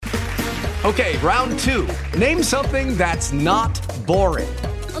Okay, round two. Name something that's not boring.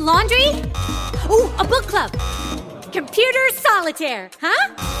 A laundry? Ooh, a book club. Computer solitaire,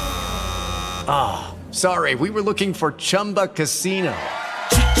 huh? Ah, sorry, we were looking for Chumba Casino.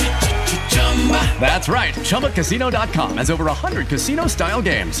 That's right, ChumbaCasino.com has over 100 casino-style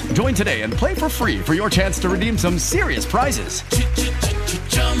games. Join today and play for free for your chance to redeem some serious prizes.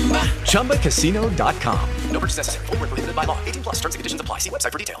 ChumbaCasino.com. No purchase necessary. Void where prohibited by law. 18 plus. Terms and conditions apply. See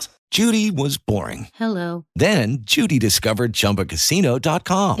website for details. Judy was boring. Hello. Then Judy discovered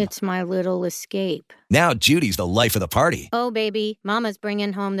ChumbaCasino.com. It's my little escape. Now Judy's the life of the party. Oh, baby, mama's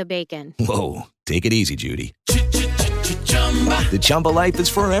bringing home the bacon. Whoa, take it easy, Judy. The Chumba life is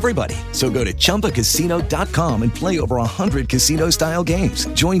for everybody. So go to ChumbaCasino.com and play over 100 casino-style games.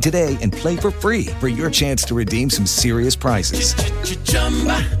 Join today and play for free for your chance to redeem some serious prizes.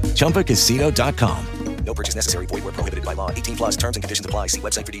 ChumbaCasino.com. No purchase necessary. Void where prohibited by law. 18 plus. Terms and conditions apply. See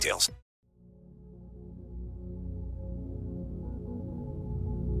website for details.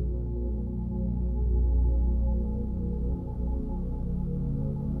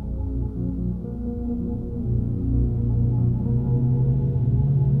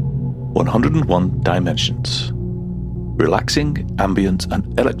 "101 Dimensions. Relaxing, ambient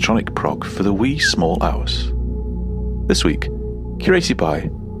and electronic prog for the wee small hours." This week, curated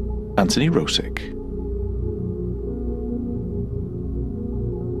by Anthony Rosick.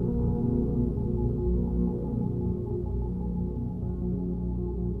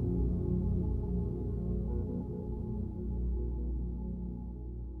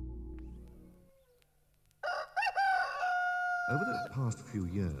 Over the past few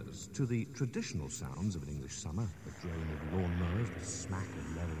years, to the traditional sounds of an English summer, the drone of lawnmowers, the smack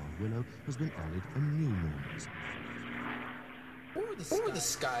of leather on willow, has been added a new noise. What were the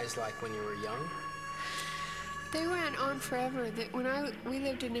skies like when you were young? They went on forever. We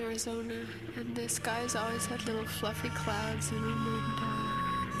lived in Arizona, and the skies always had little fluffy clouds in them,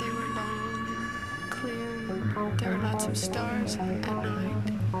 and they were long and clear, and there were lots of stars at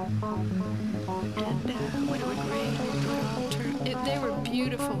night. And when it would rain, they were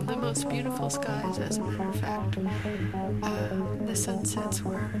beautiful, the most beautiful skies, as a matter of fact. The sunsets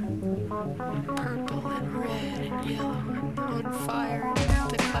were purple and red and yellow and on fire,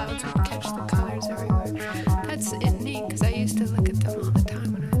 and the clouds would catch the colors everywhere. That's neat, because I used to look at them all the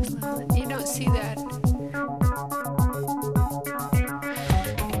time when I was little. You don't see that.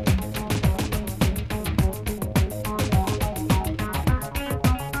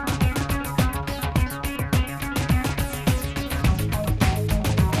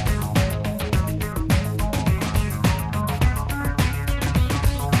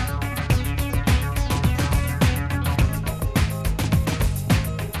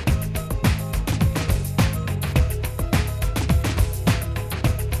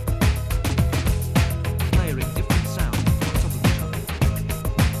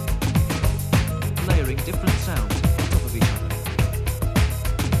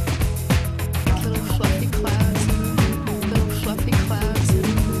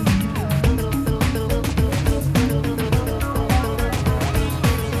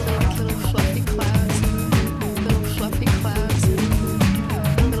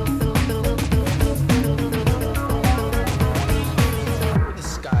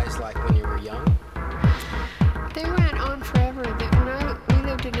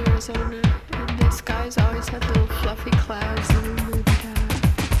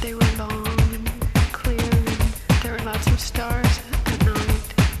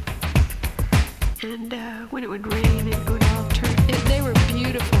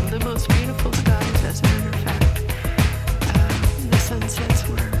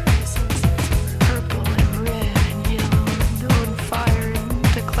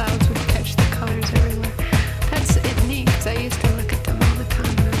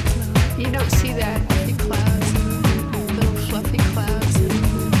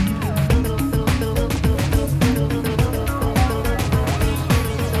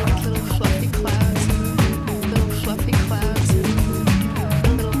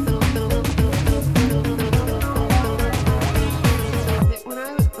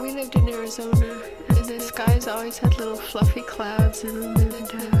 Fluffy clouds in them, and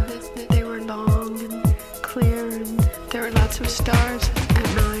they were long and clear, and there were lots of stars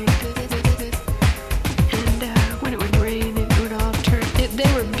at night. And when it would rain, it would all turn.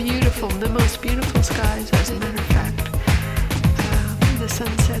 They were beautiful, the most beautiful skies, as a matter of fact. The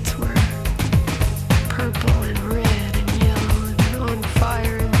sunsets were purple and red and yellow and on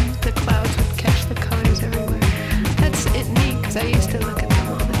fire, and the clouds would catch the colors everywhere. That's neat, because I used to look at them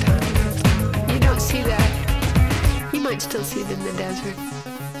all the time when I was little. You don't see that. You might still see it in the desert.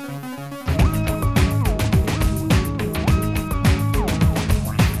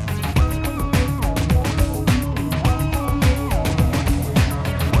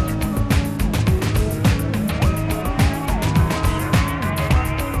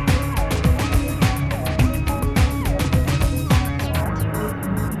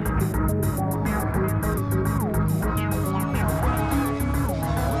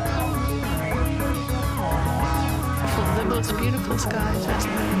 as a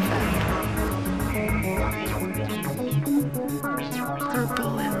matter of fact.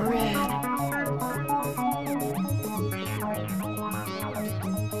 Purple and red.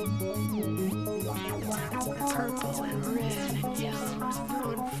 Purple and red and yellow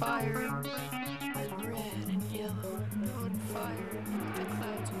on fire. And red and yellow on fire. The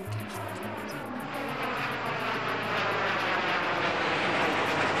clouds will catch the clouds.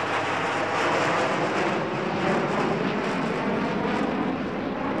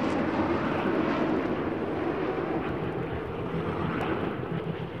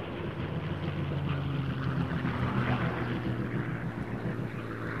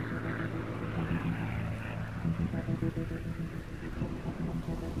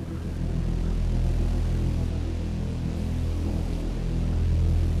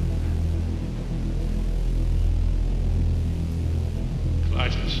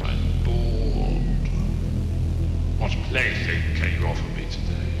 Clytus, I'm bored. What plaything can you offer me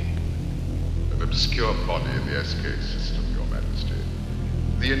today? An obscure body in the SK system, Your Majesty.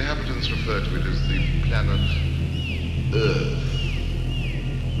 The inhabitants refer to it as the planet Earth.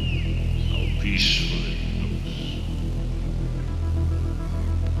 How peaceful it looks.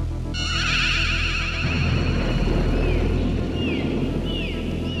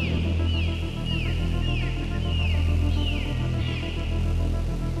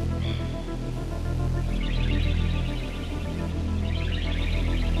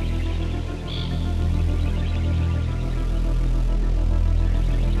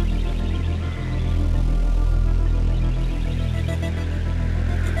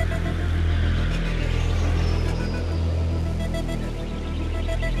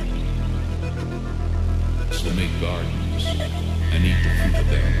 Shall make gardens, and eat the fruit of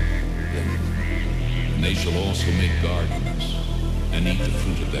them. And they shall also make gardens, and eat the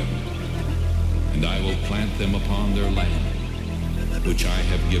fruit of them. And I will plant them upon their land, which I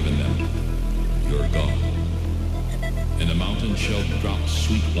have given them, your God. And the mountain shall drop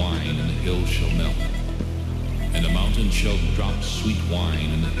sweet wine, and the hill shall melt. And the mountain shall drop sweet wine,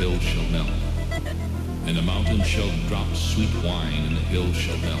 and the hill shall melt. And the mountain shall drop sweet wine, and the hill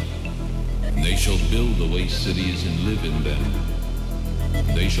shall melt. And they shall build the waste cities and live in them.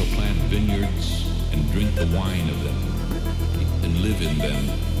 And they shall plant vineyards and drink the wine of them, and live in them.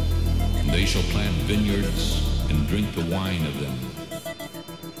 And they shall plant vineyards and drink the wine of them.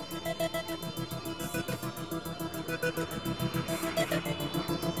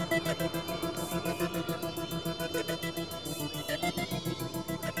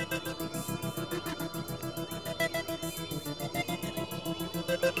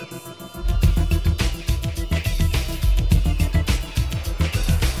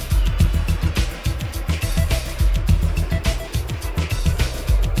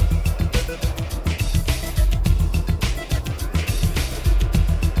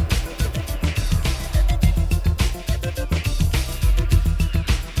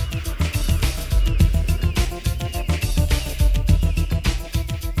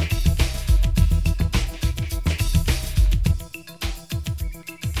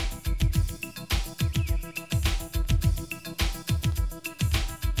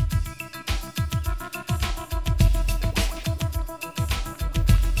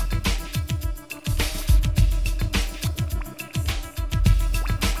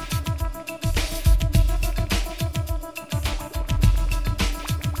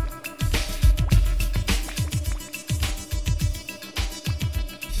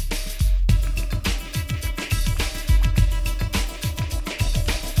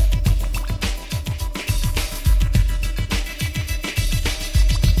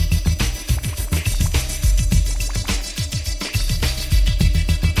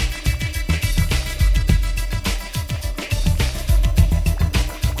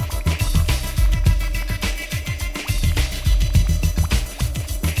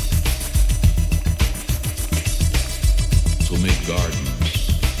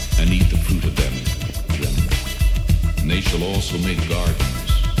 Also make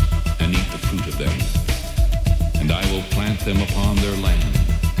gardens and eat the fruit of them. And I will plant them upon their land,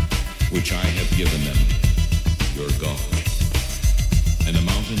 which I have given them, your God. And the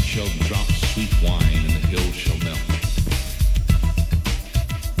mountain shall drop sweet wine, and the hill shall melt.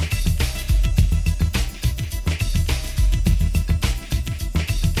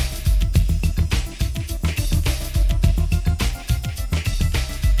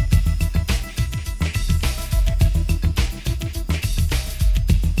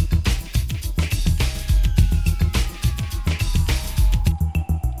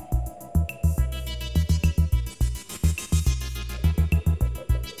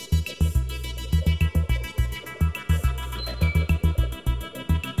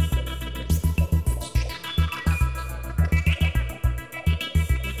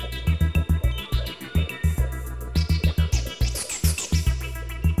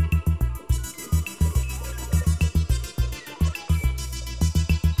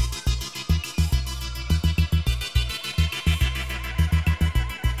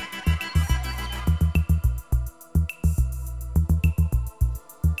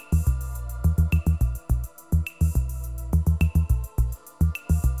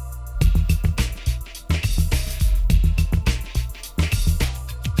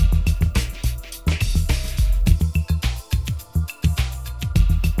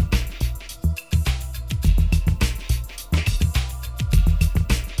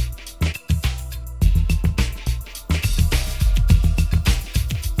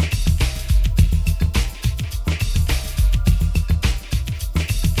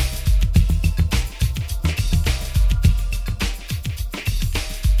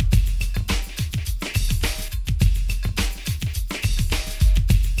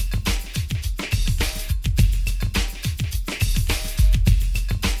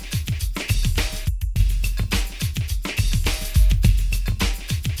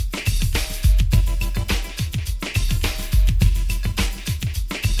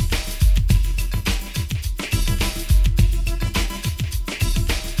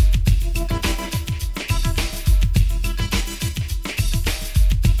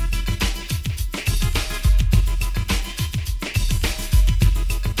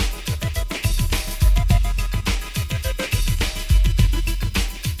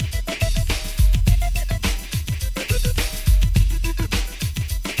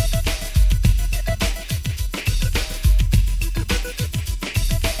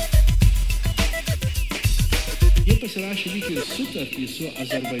 pasirašė lyg ir sutartį su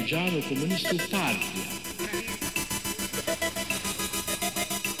Azerbaidžano komunistų partija.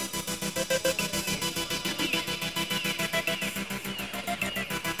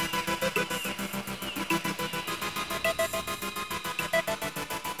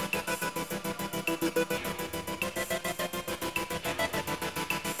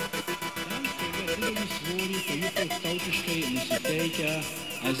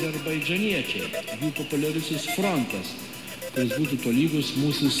 Azerbaidžaniečiai, jų populiarusis frontas, kuris būtų tolygus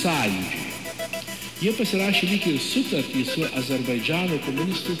mūsų sąjūdžiui. Jie pasirašė lyg ir sutartį su Azerbaidžano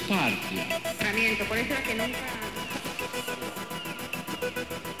komunistų partija.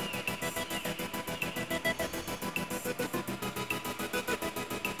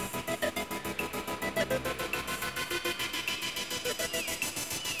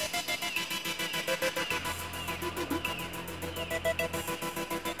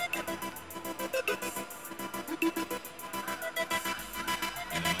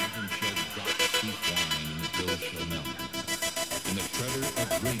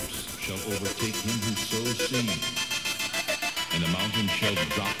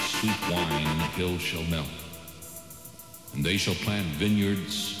 Shall melt, and they shall plant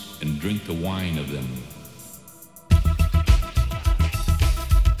vineyards and drink the wine of them.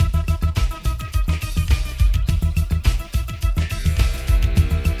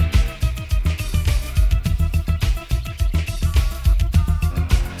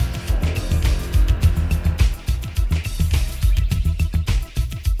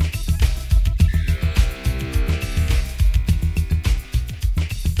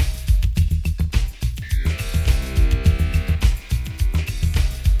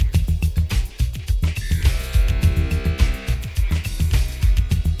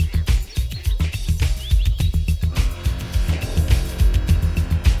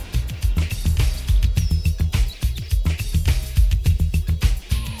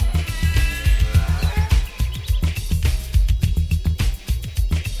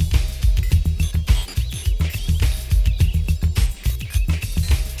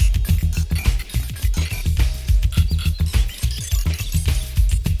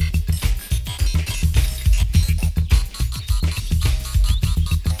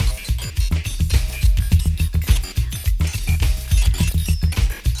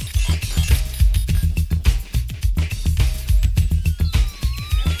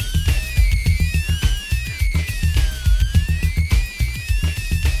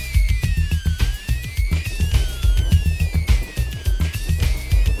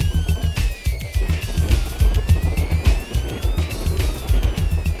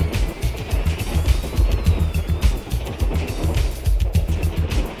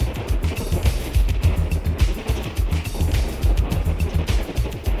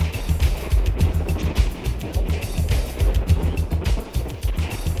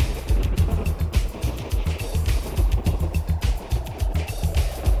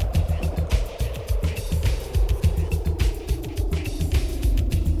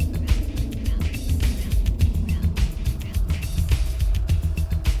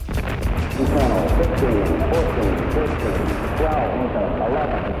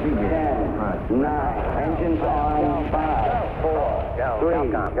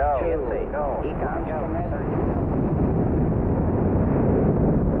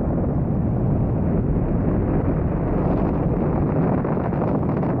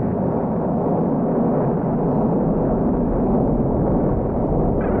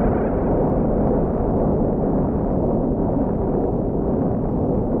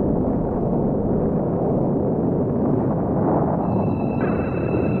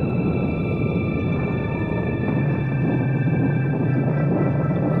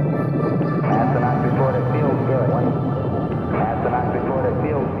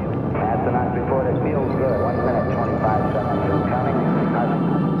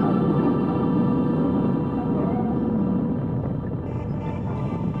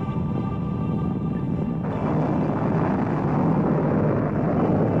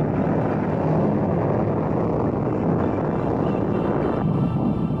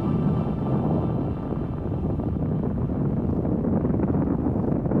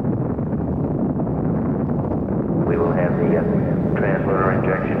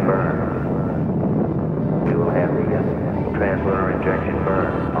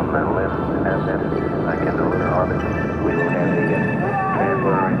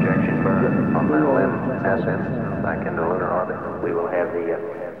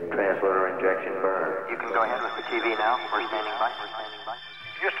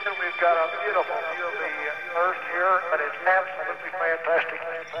 Houston, we've got a beautiful view of the Earth here, but it's absolutely fantastic.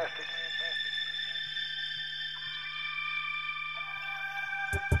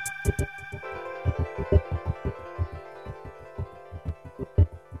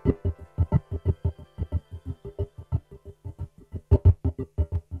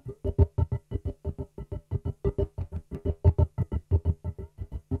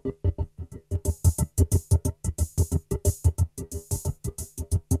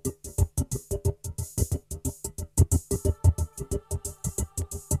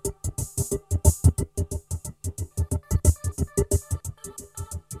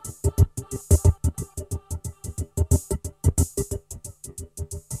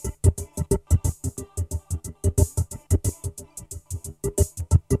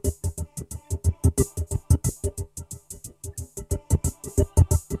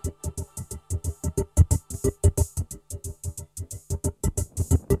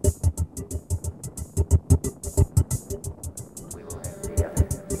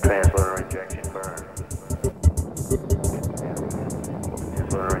 Transloader injection burn.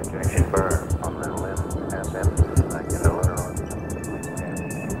 Transloader injection burn on the limb SM like in the loader on.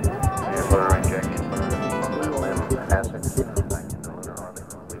 Transloader injection burn on the limb SM like in the loader on.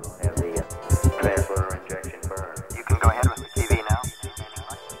 We will have the transloader injection burn. You can go ahead with the TV now.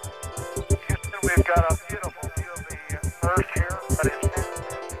 Houston, we've got a beautiful view of the Earth here, but it's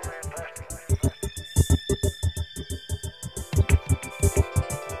fantastic.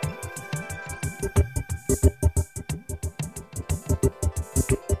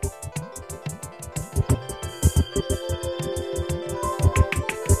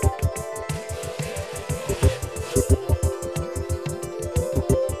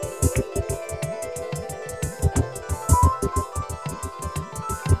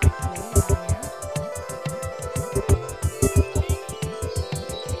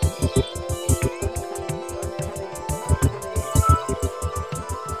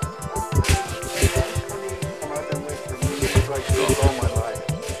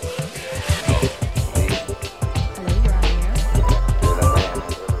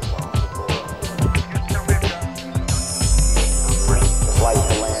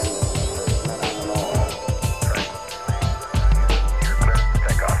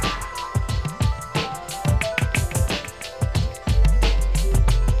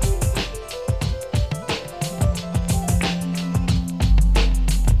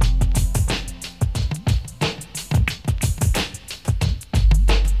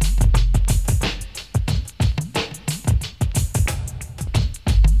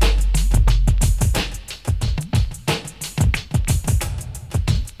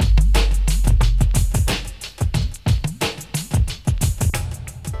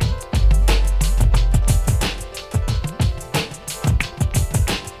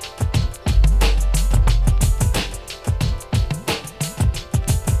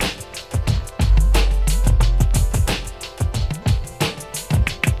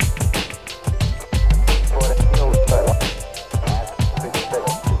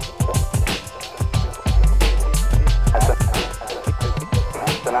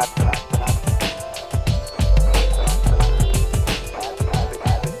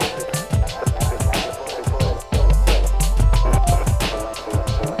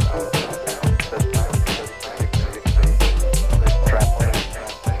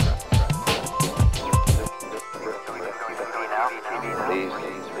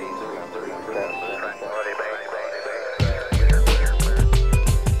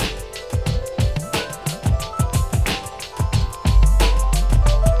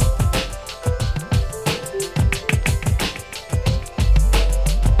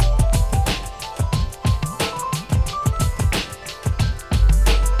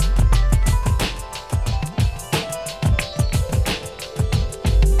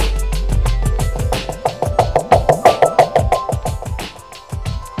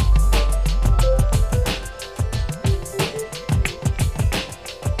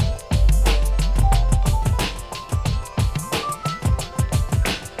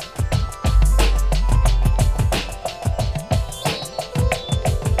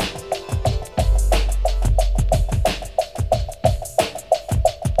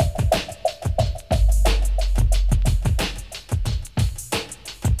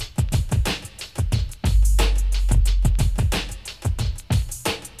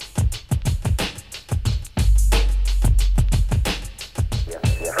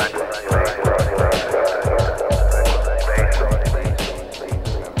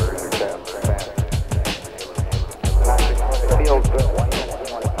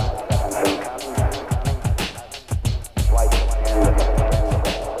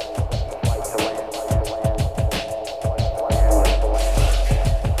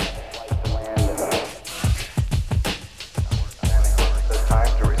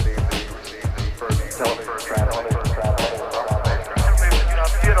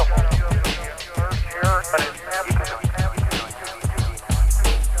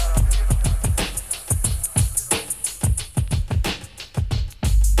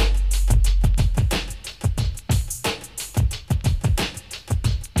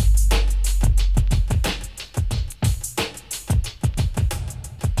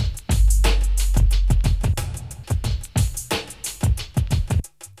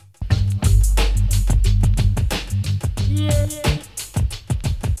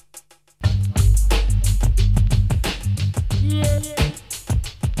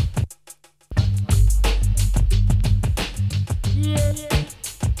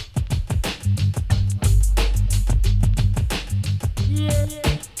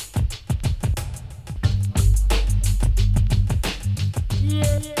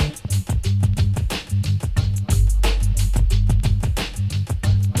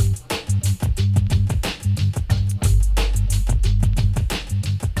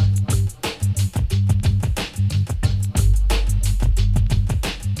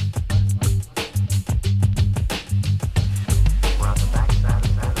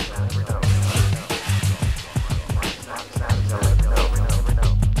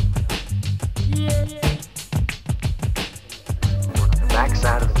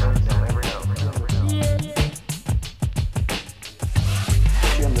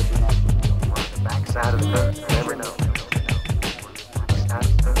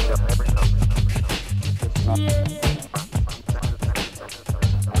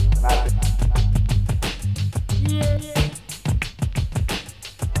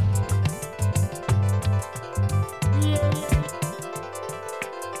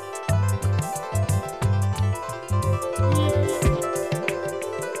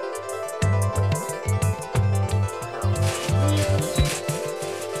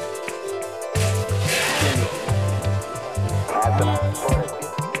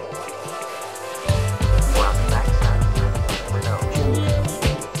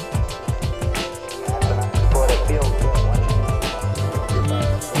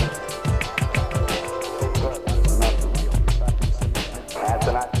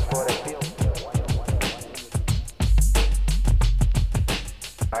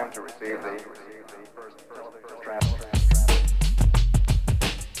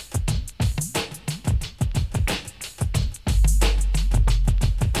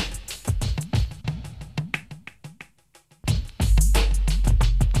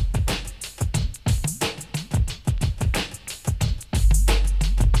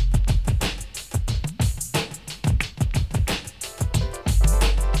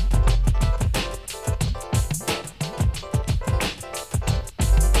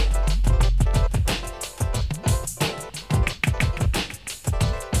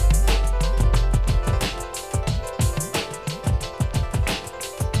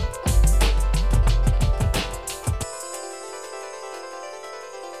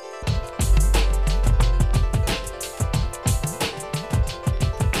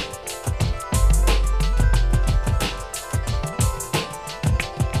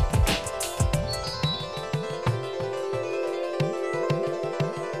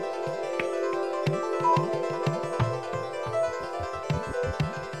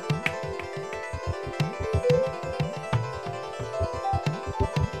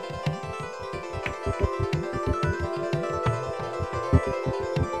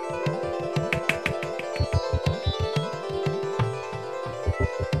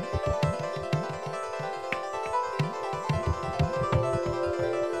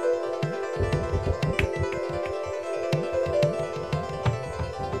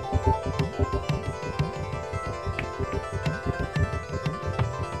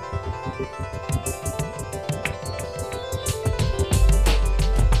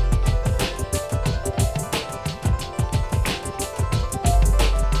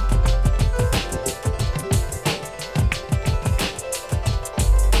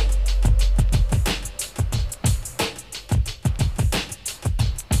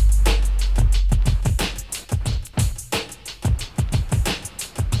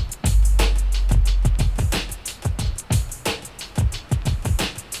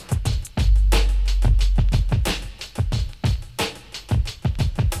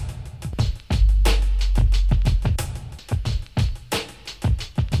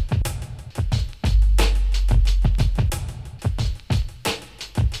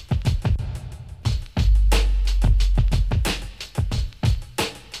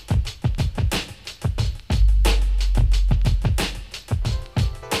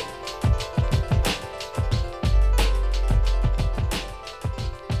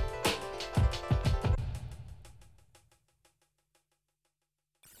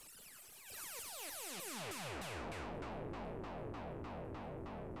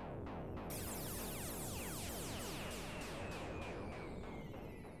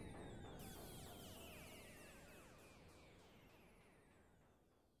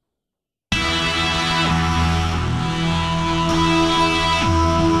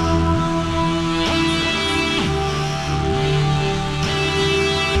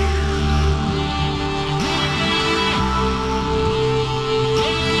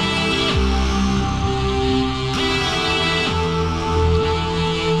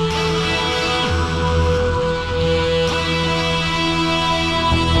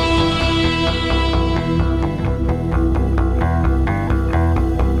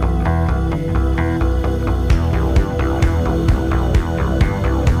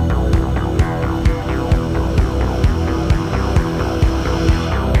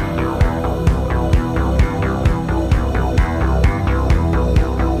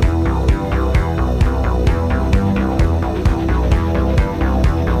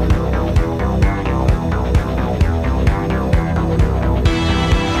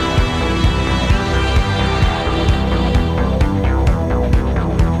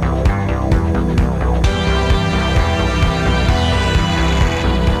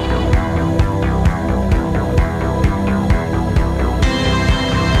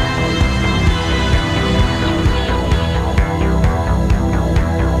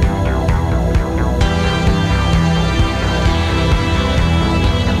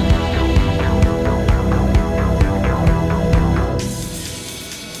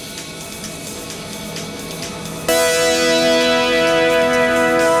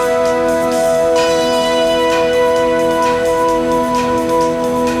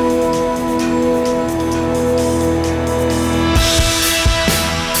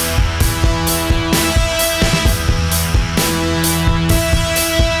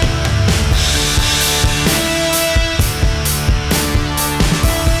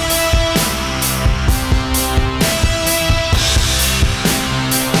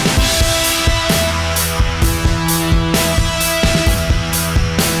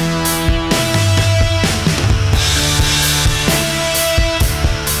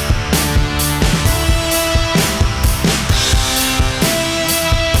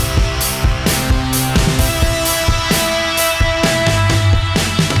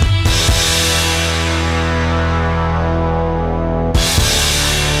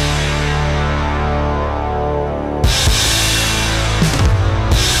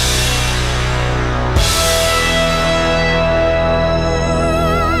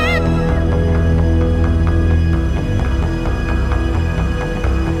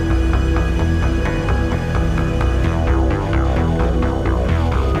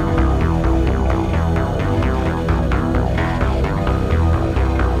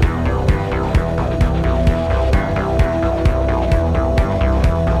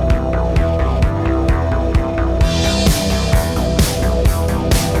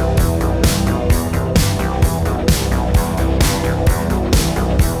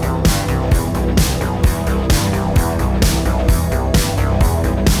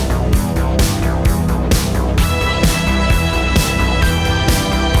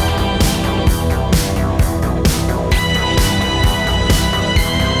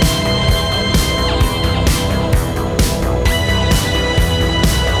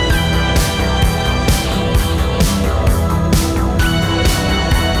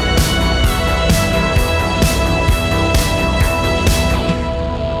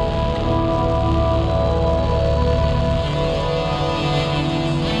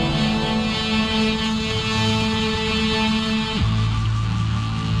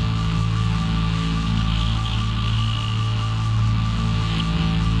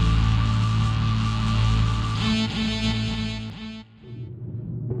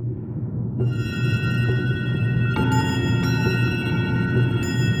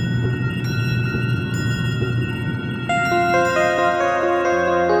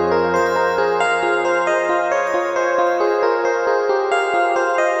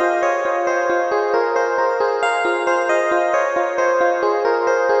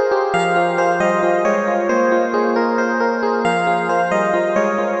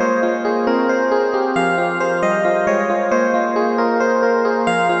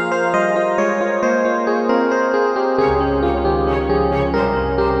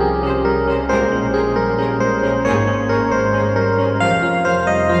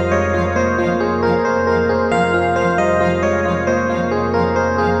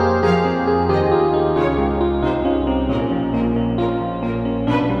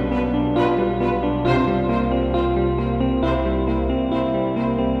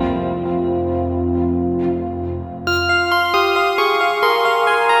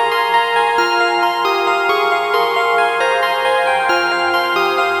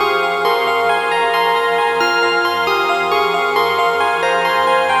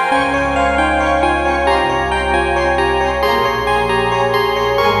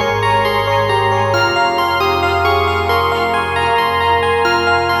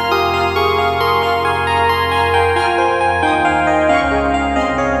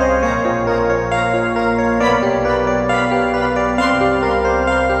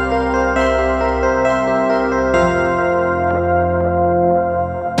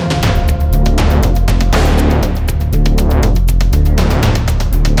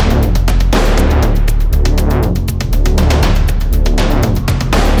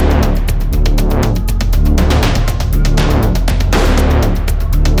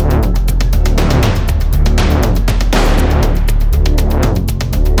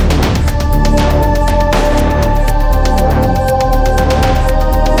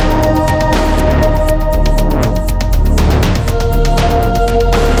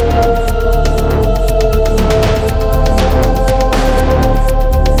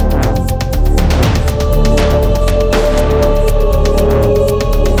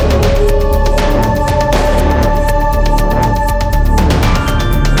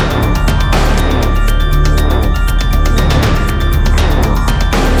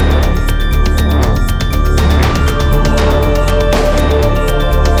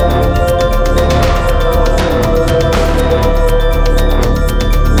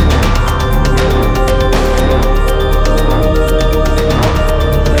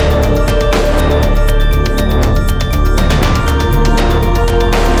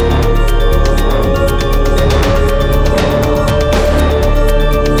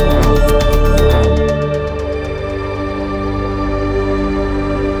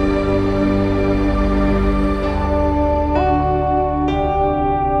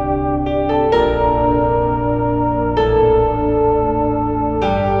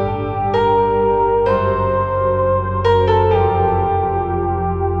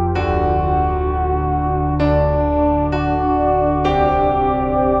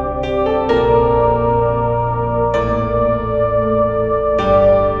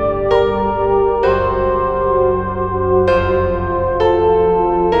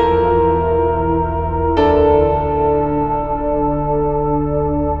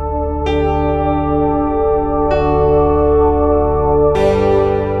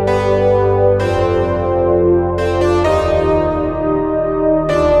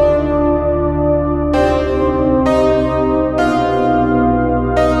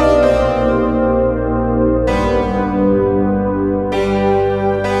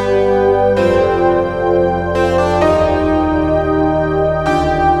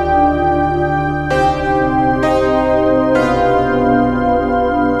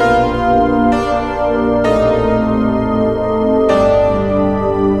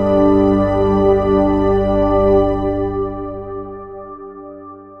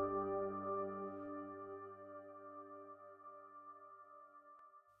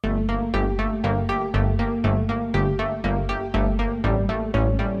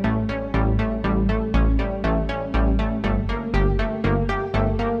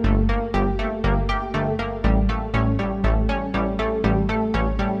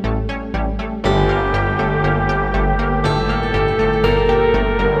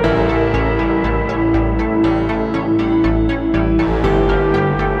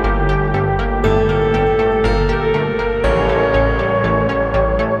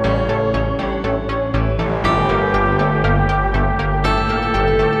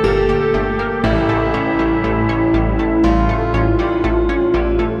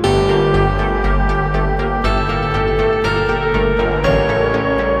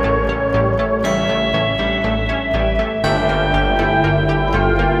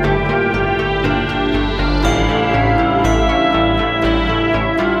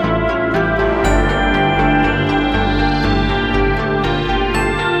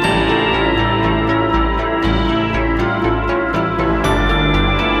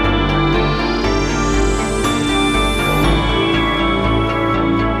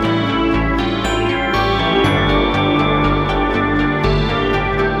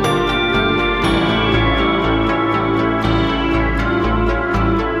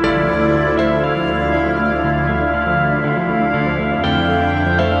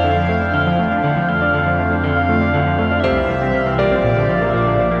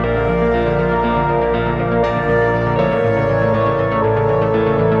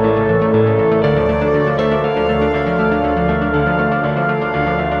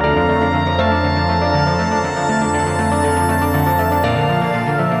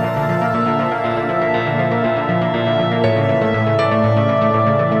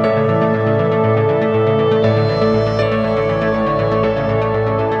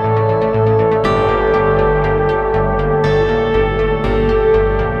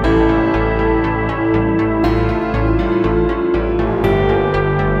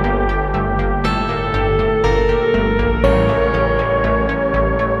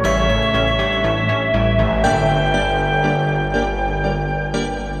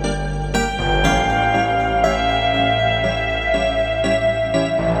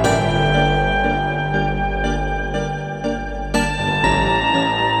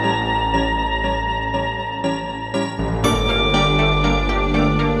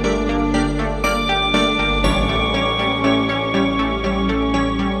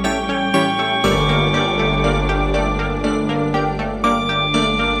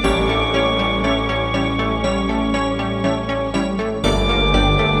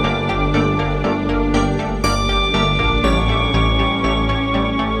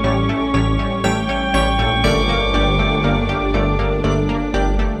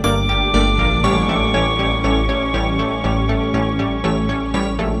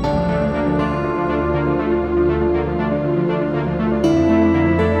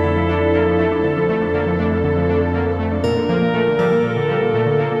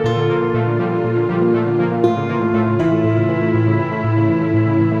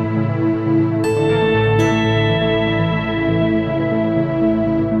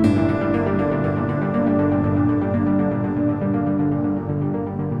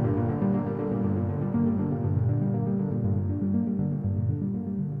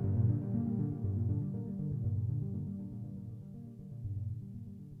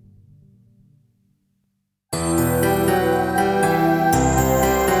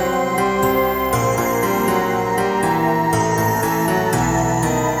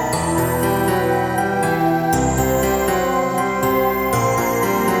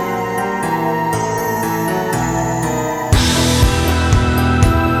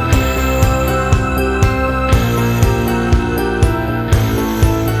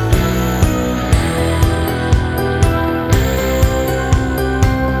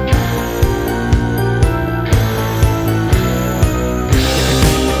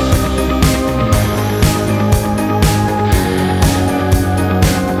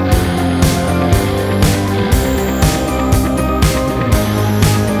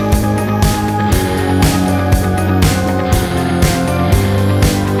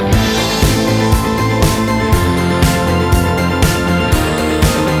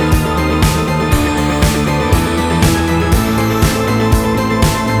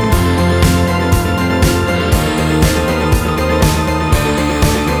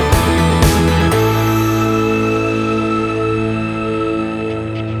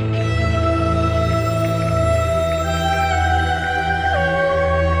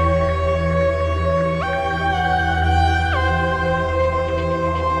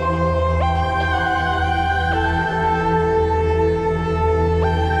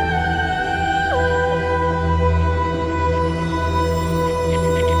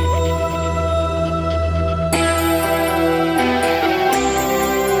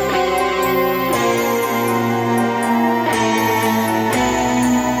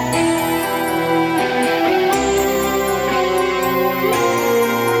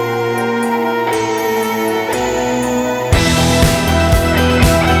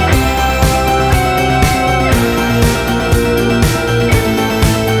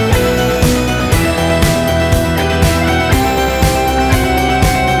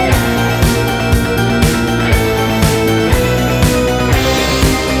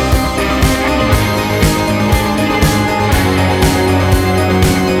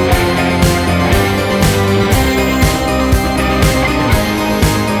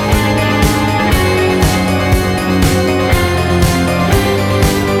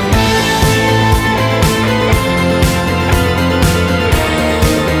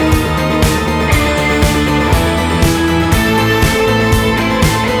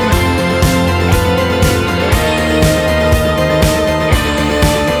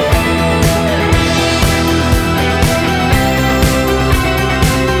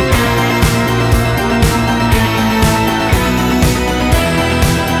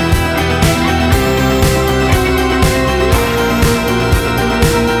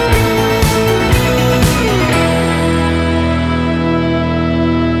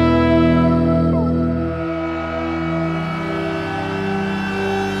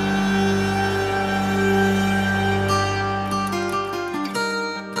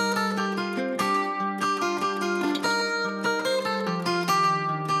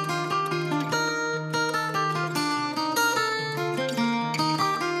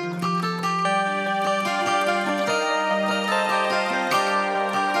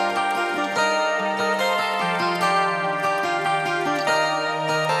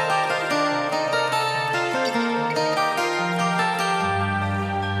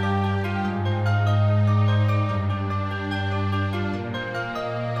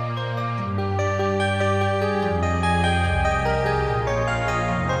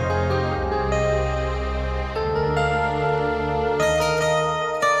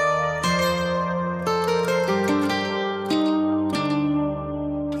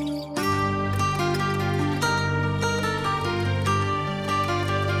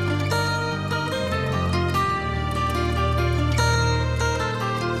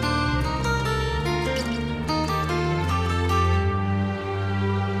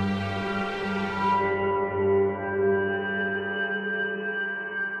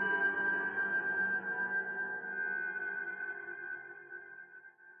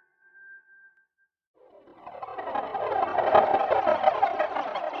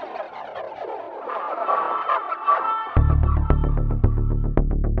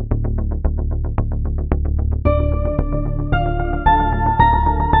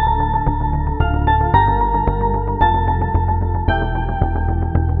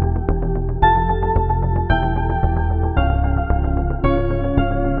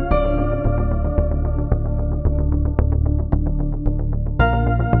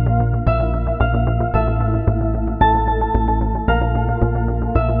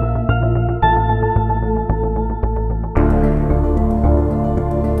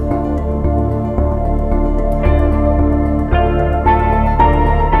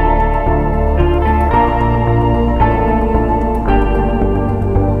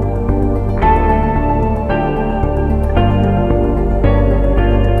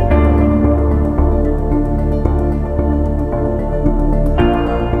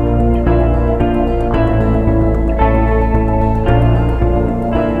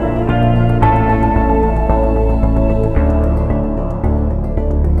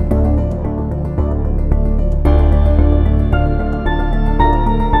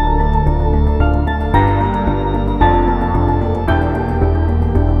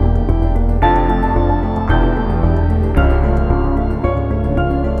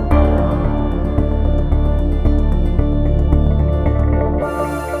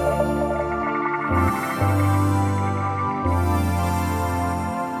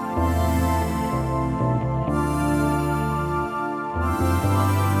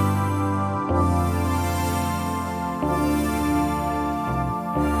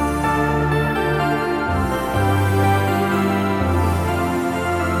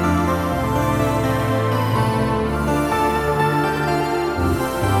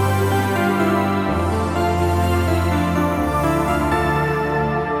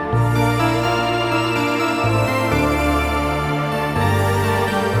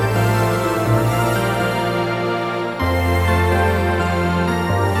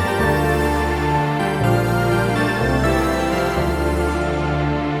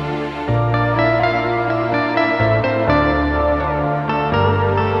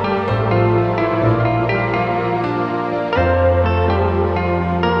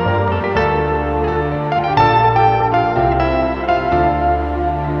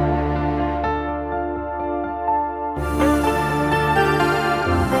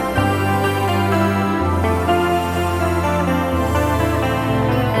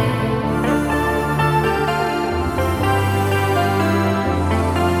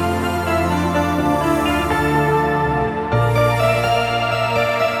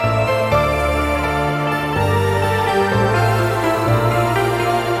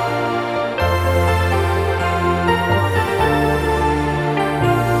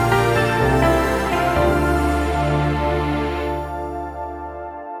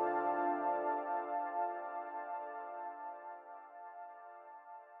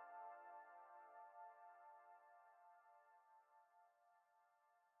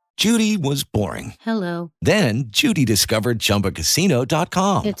 Judy was boring. Hello. Then Judy discovered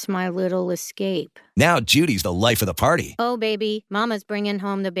ChumbaCasino.com. It's my little escape. Now Judy's the life of the party. Oh, baby, mama's bringing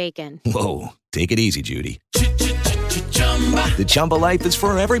home the bacon. Whoa, take it easy, Judy. The Chumba life is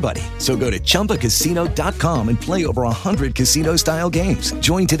for everybody. So go to ChumbaCasino.com and play over 100 casino-style games.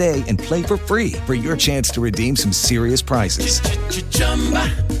 Join today and play for free for your chance to redeem some serious prizes.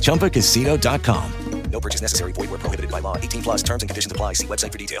 ChumbaCasino.com. No purchase necessary. Void where prohibited by law. 18 plus terms and conditions apply. See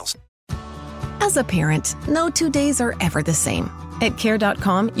website for details. As a parent, no 2 days are ever the same. At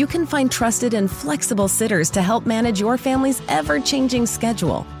Care.com, you can find trusted and flexible sitters to help manage your family's ever-changing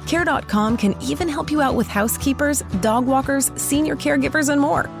schedule. Care.com can even help you out with housekeepers, dog walkers, senior caregivers, and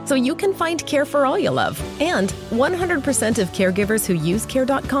more, so you can find care for all you love. And 100% of caregivers who use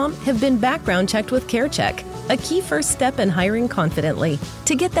Care.com have been background checked with CareCheck, a key first step in hiring confidently.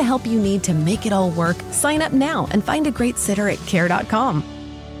 To get the help you need to make it all work, sign up now and find a great sitter at Care.com.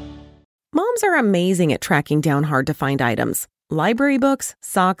 Moms are amazing at tracking down hard-to-find items. Library books,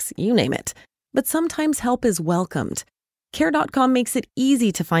 socks, you name it. But sometimes help is welcomed. Care.com makes it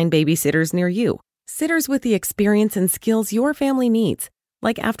easy to find babysitters near you. Sitters with the experience and skills your family needs,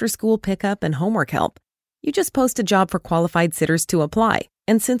 like after-school pickup and homework help. You just post a job for qualified sitters to apply.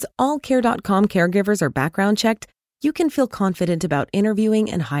 And since all Care.com caregivers are background checked, you can feel confident about interviewing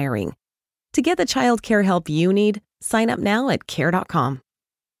and hiring. To get the child care help you need, sign up now at Care.com.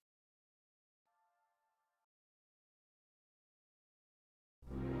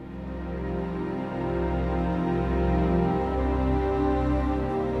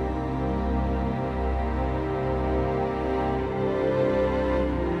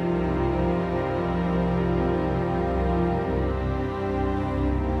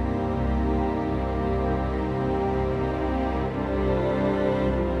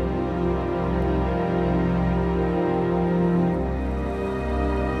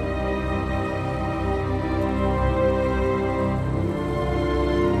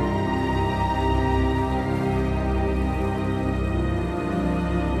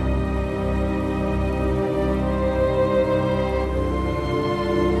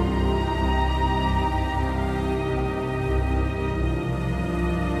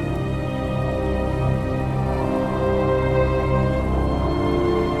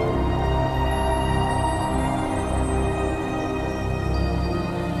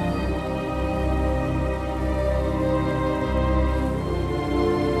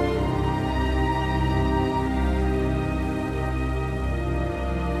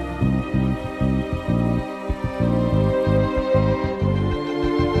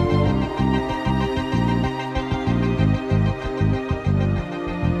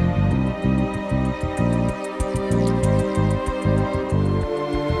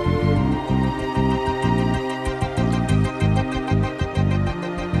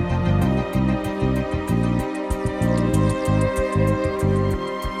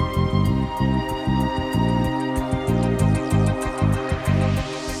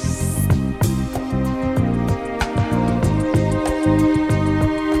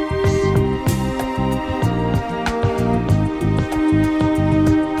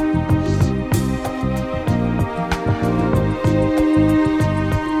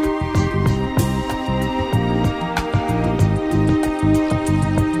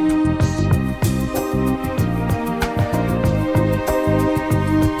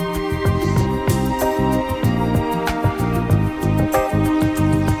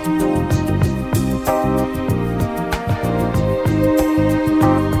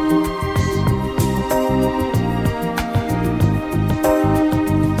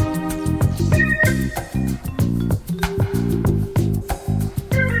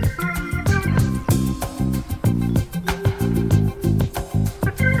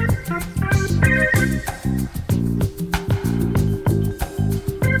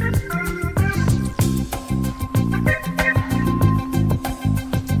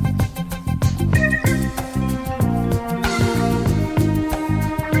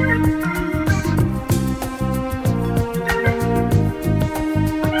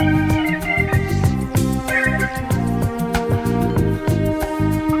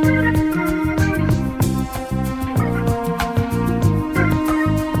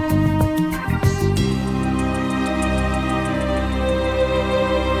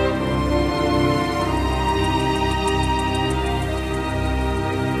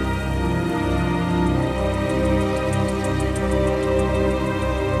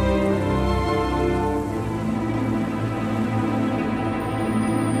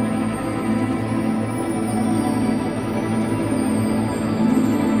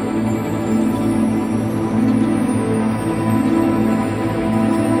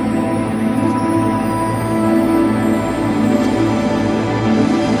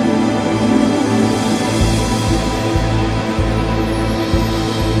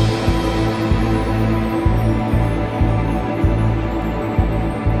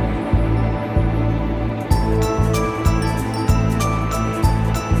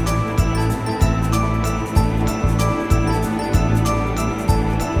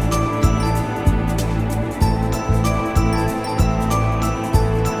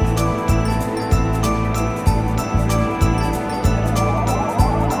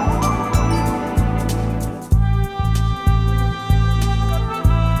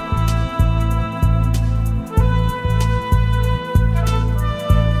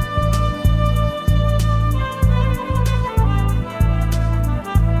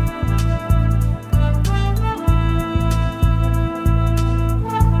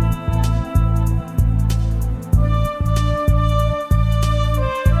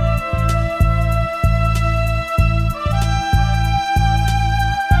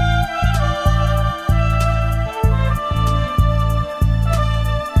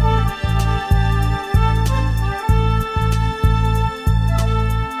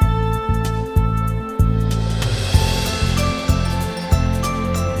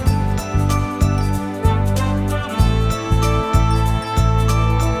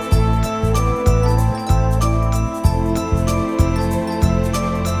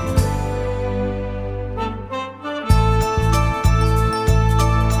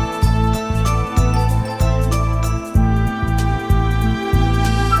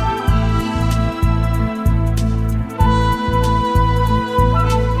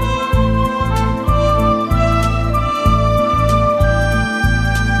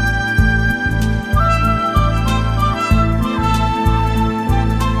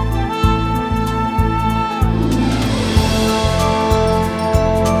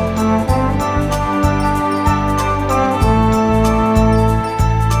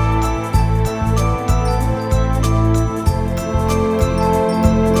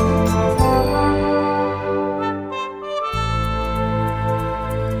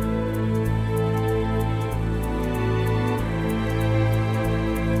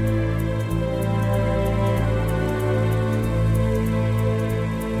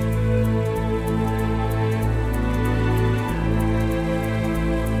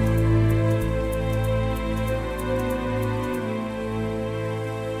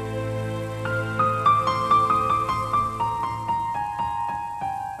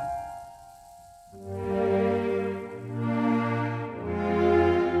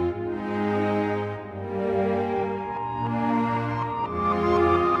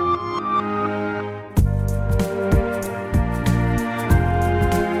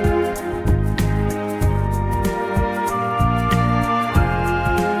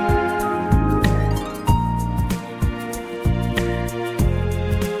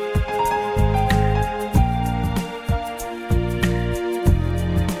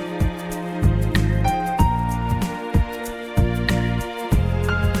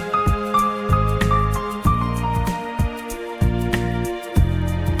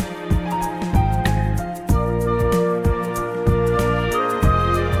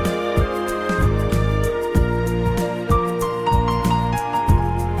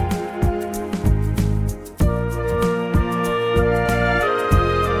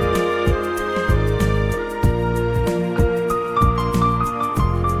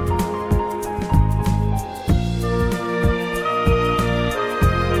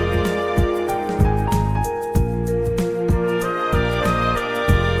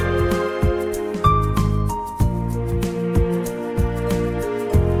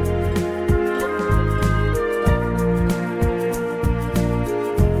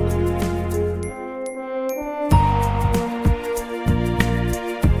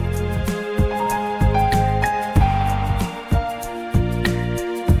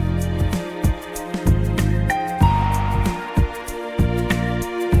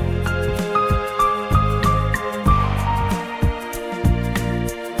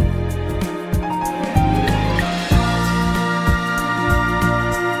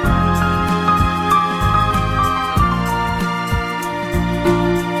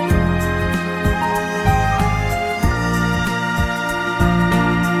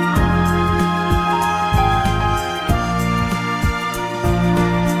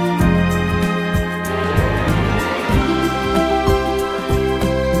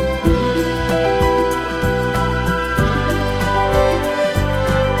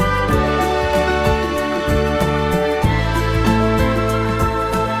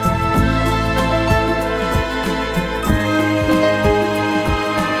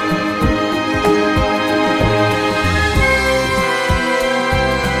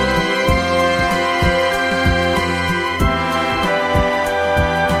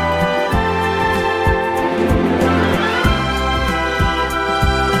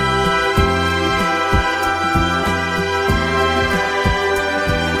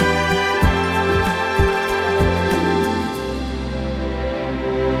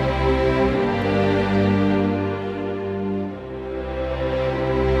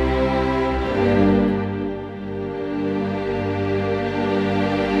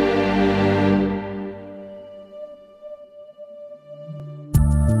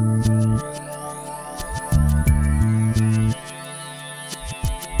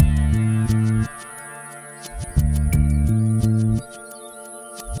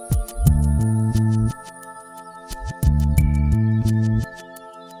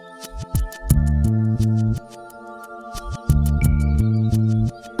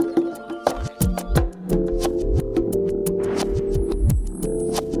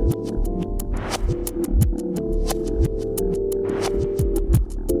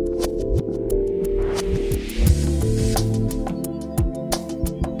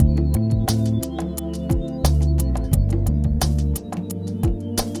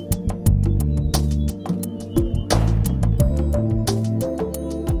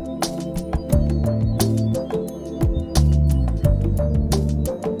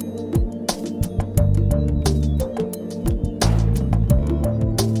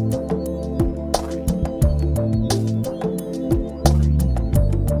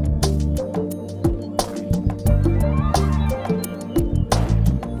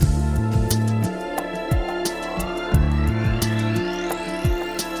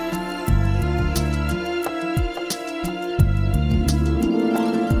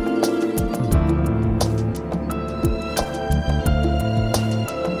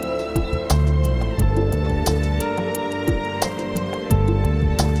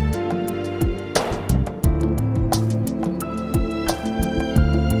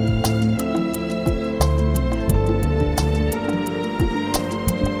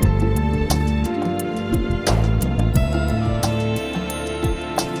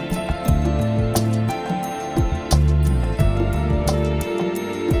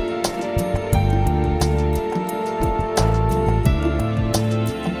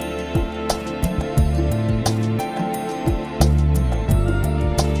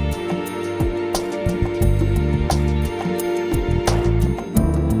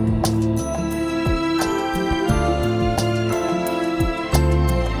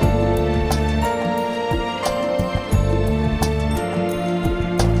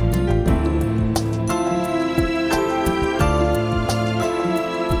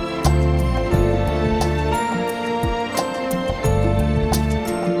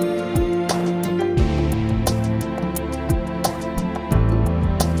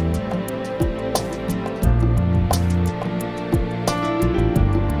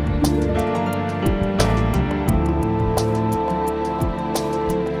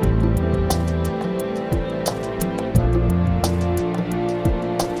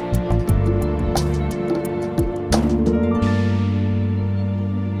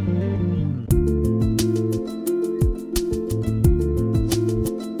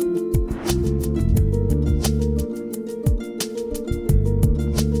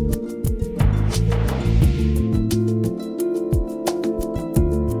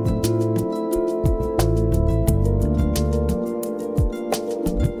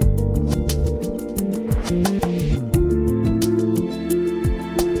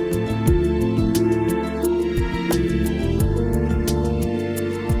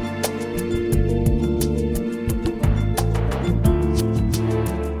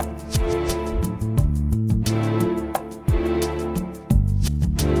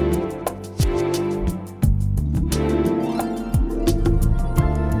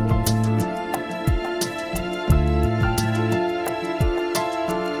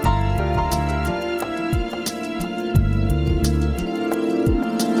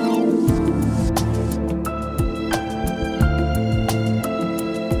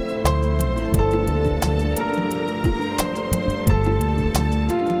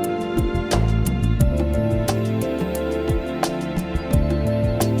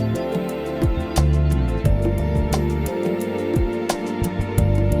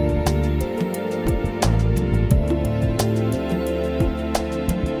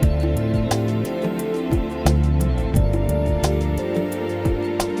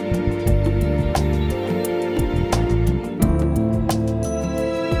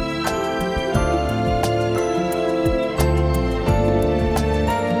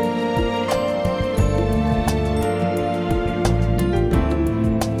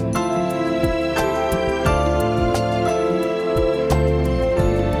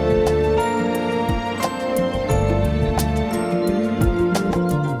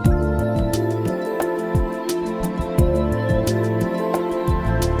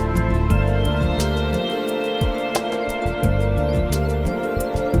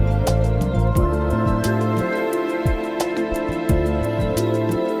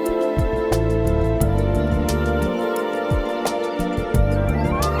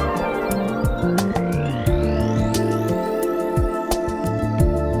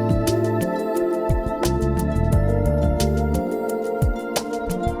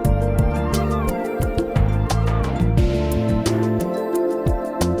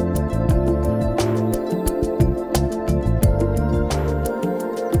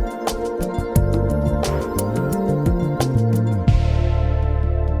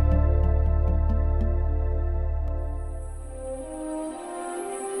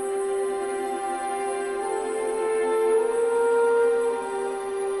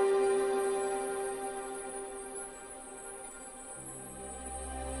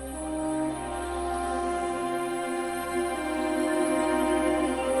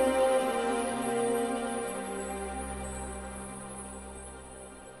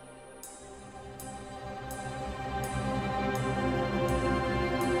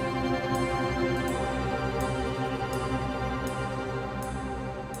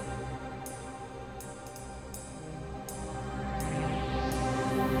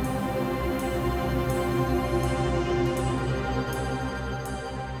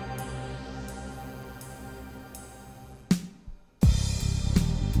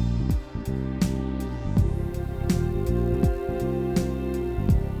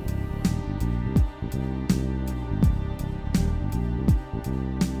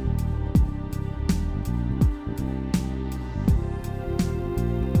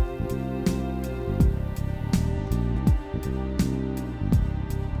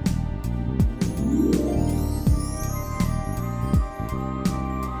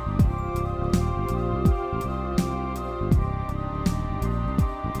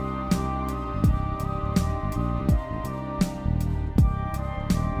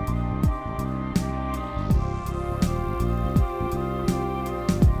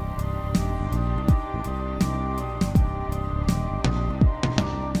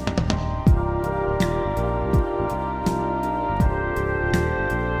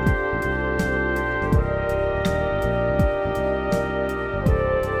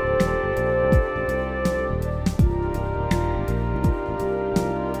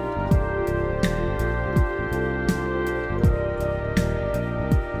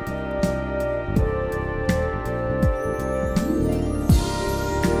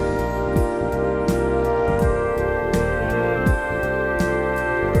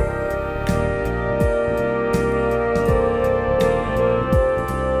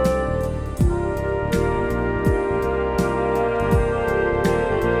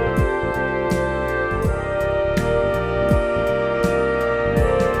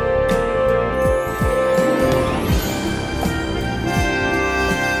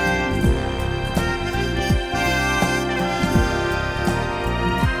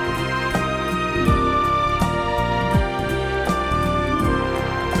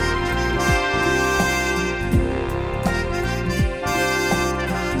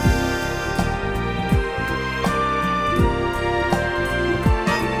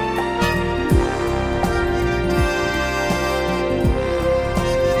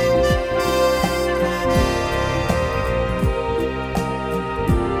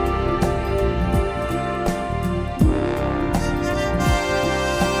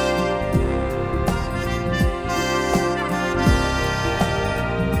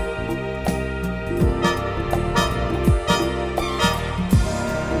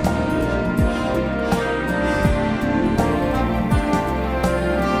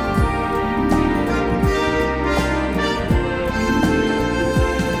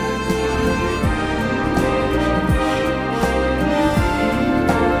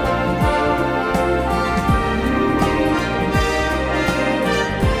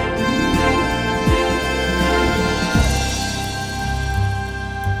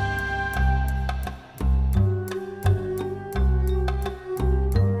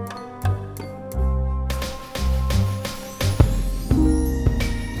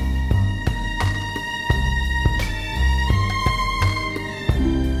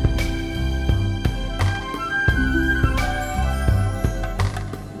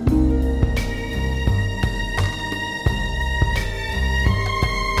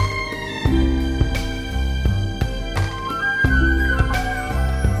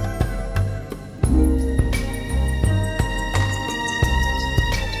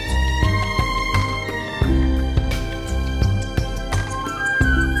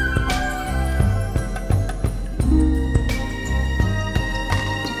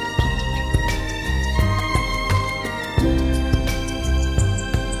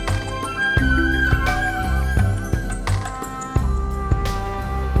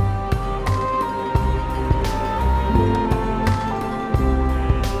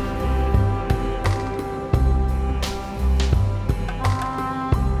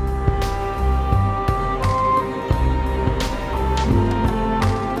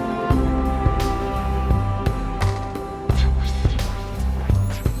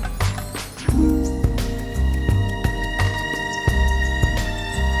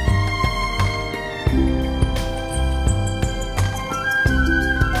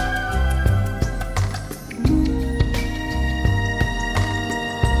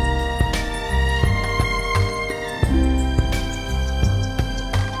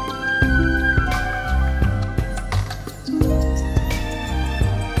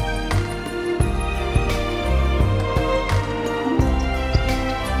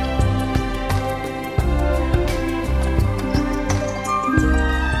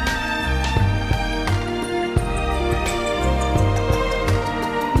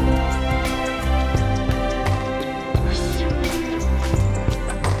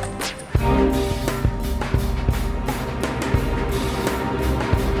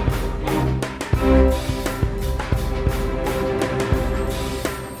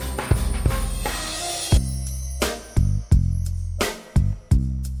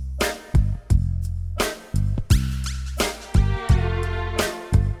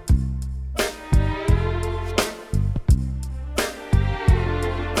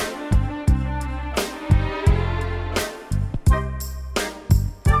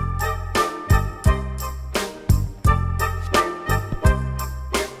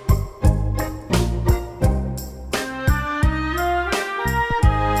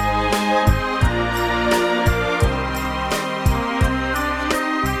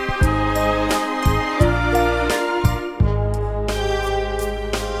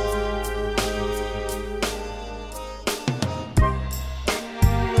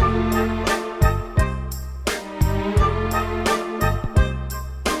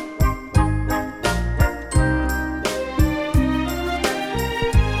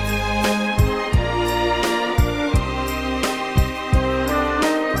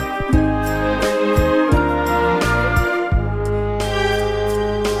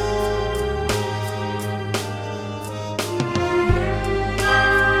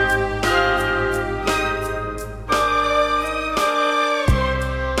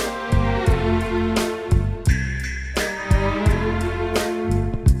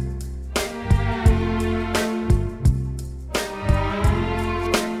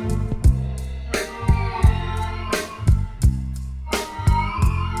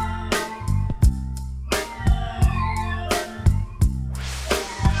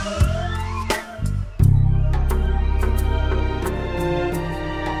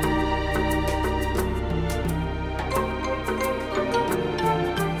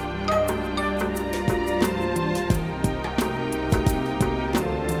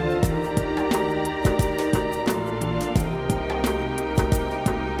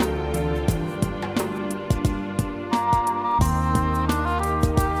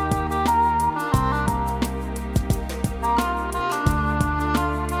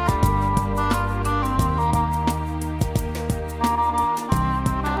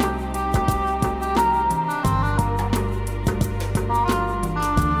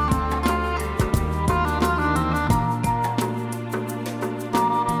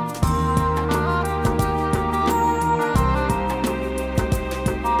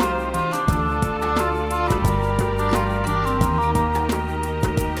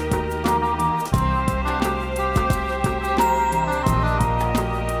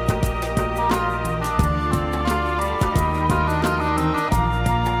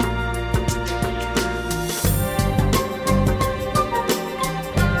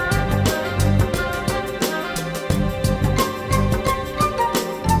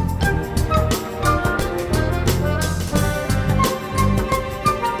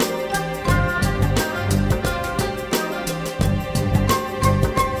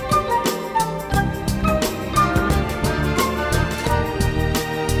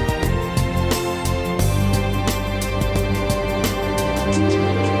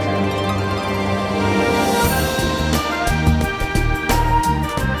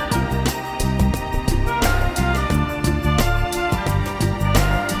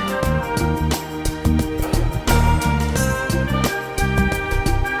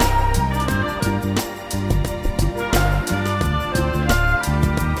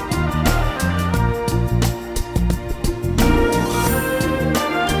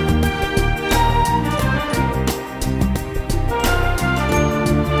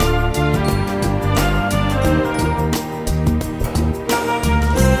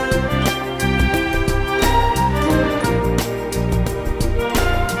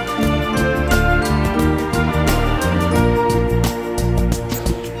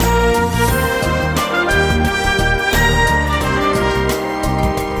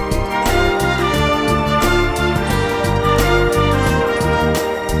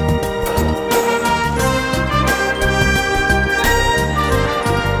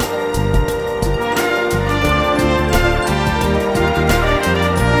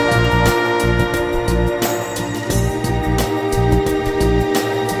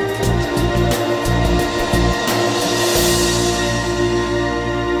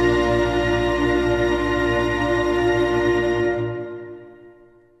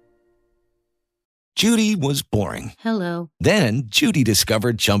 Judy was boring. Hello. Then Judy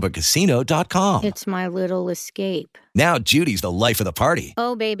discovered ChumbaCasino.com. It's my little escape. Now Judy's the life of the party.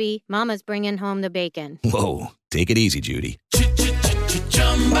 Oh, baby, mama's bringing home the bacon. Whoa, take it easy, Judy.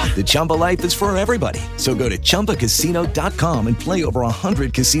 The Chumba life is for everybody. So go to ChumbaCasino.com and play over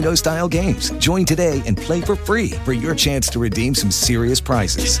 100 casino-style games. Join today and play for free for your chance to redeem some serious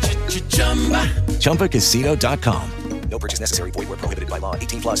prizes. ChumbaCasino.com. No purchase necessary. Void where prohibited by law.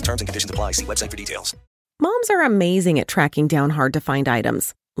 18 plus terms and conditions apply. See website for details. Moms are amazing at tracking down hard-to-find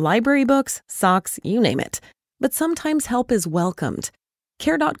items. Library books, socks, you name it. But sometimes help is welcomed.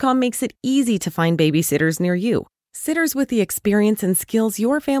 Care.com makes it easy to find babysitters near you. Sitters with the experience and skills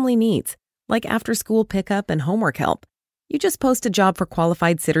your family needs, like after-school pickup and homework help. You just post a job for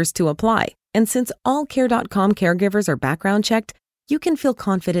qualified sitters to apply. And since all Care.com caregivers are background checked, you can feel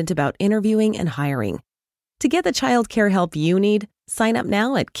confident about interviewing and hiring. To get the child care help you need, sign up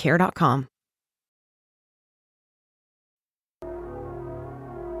now at Care.com.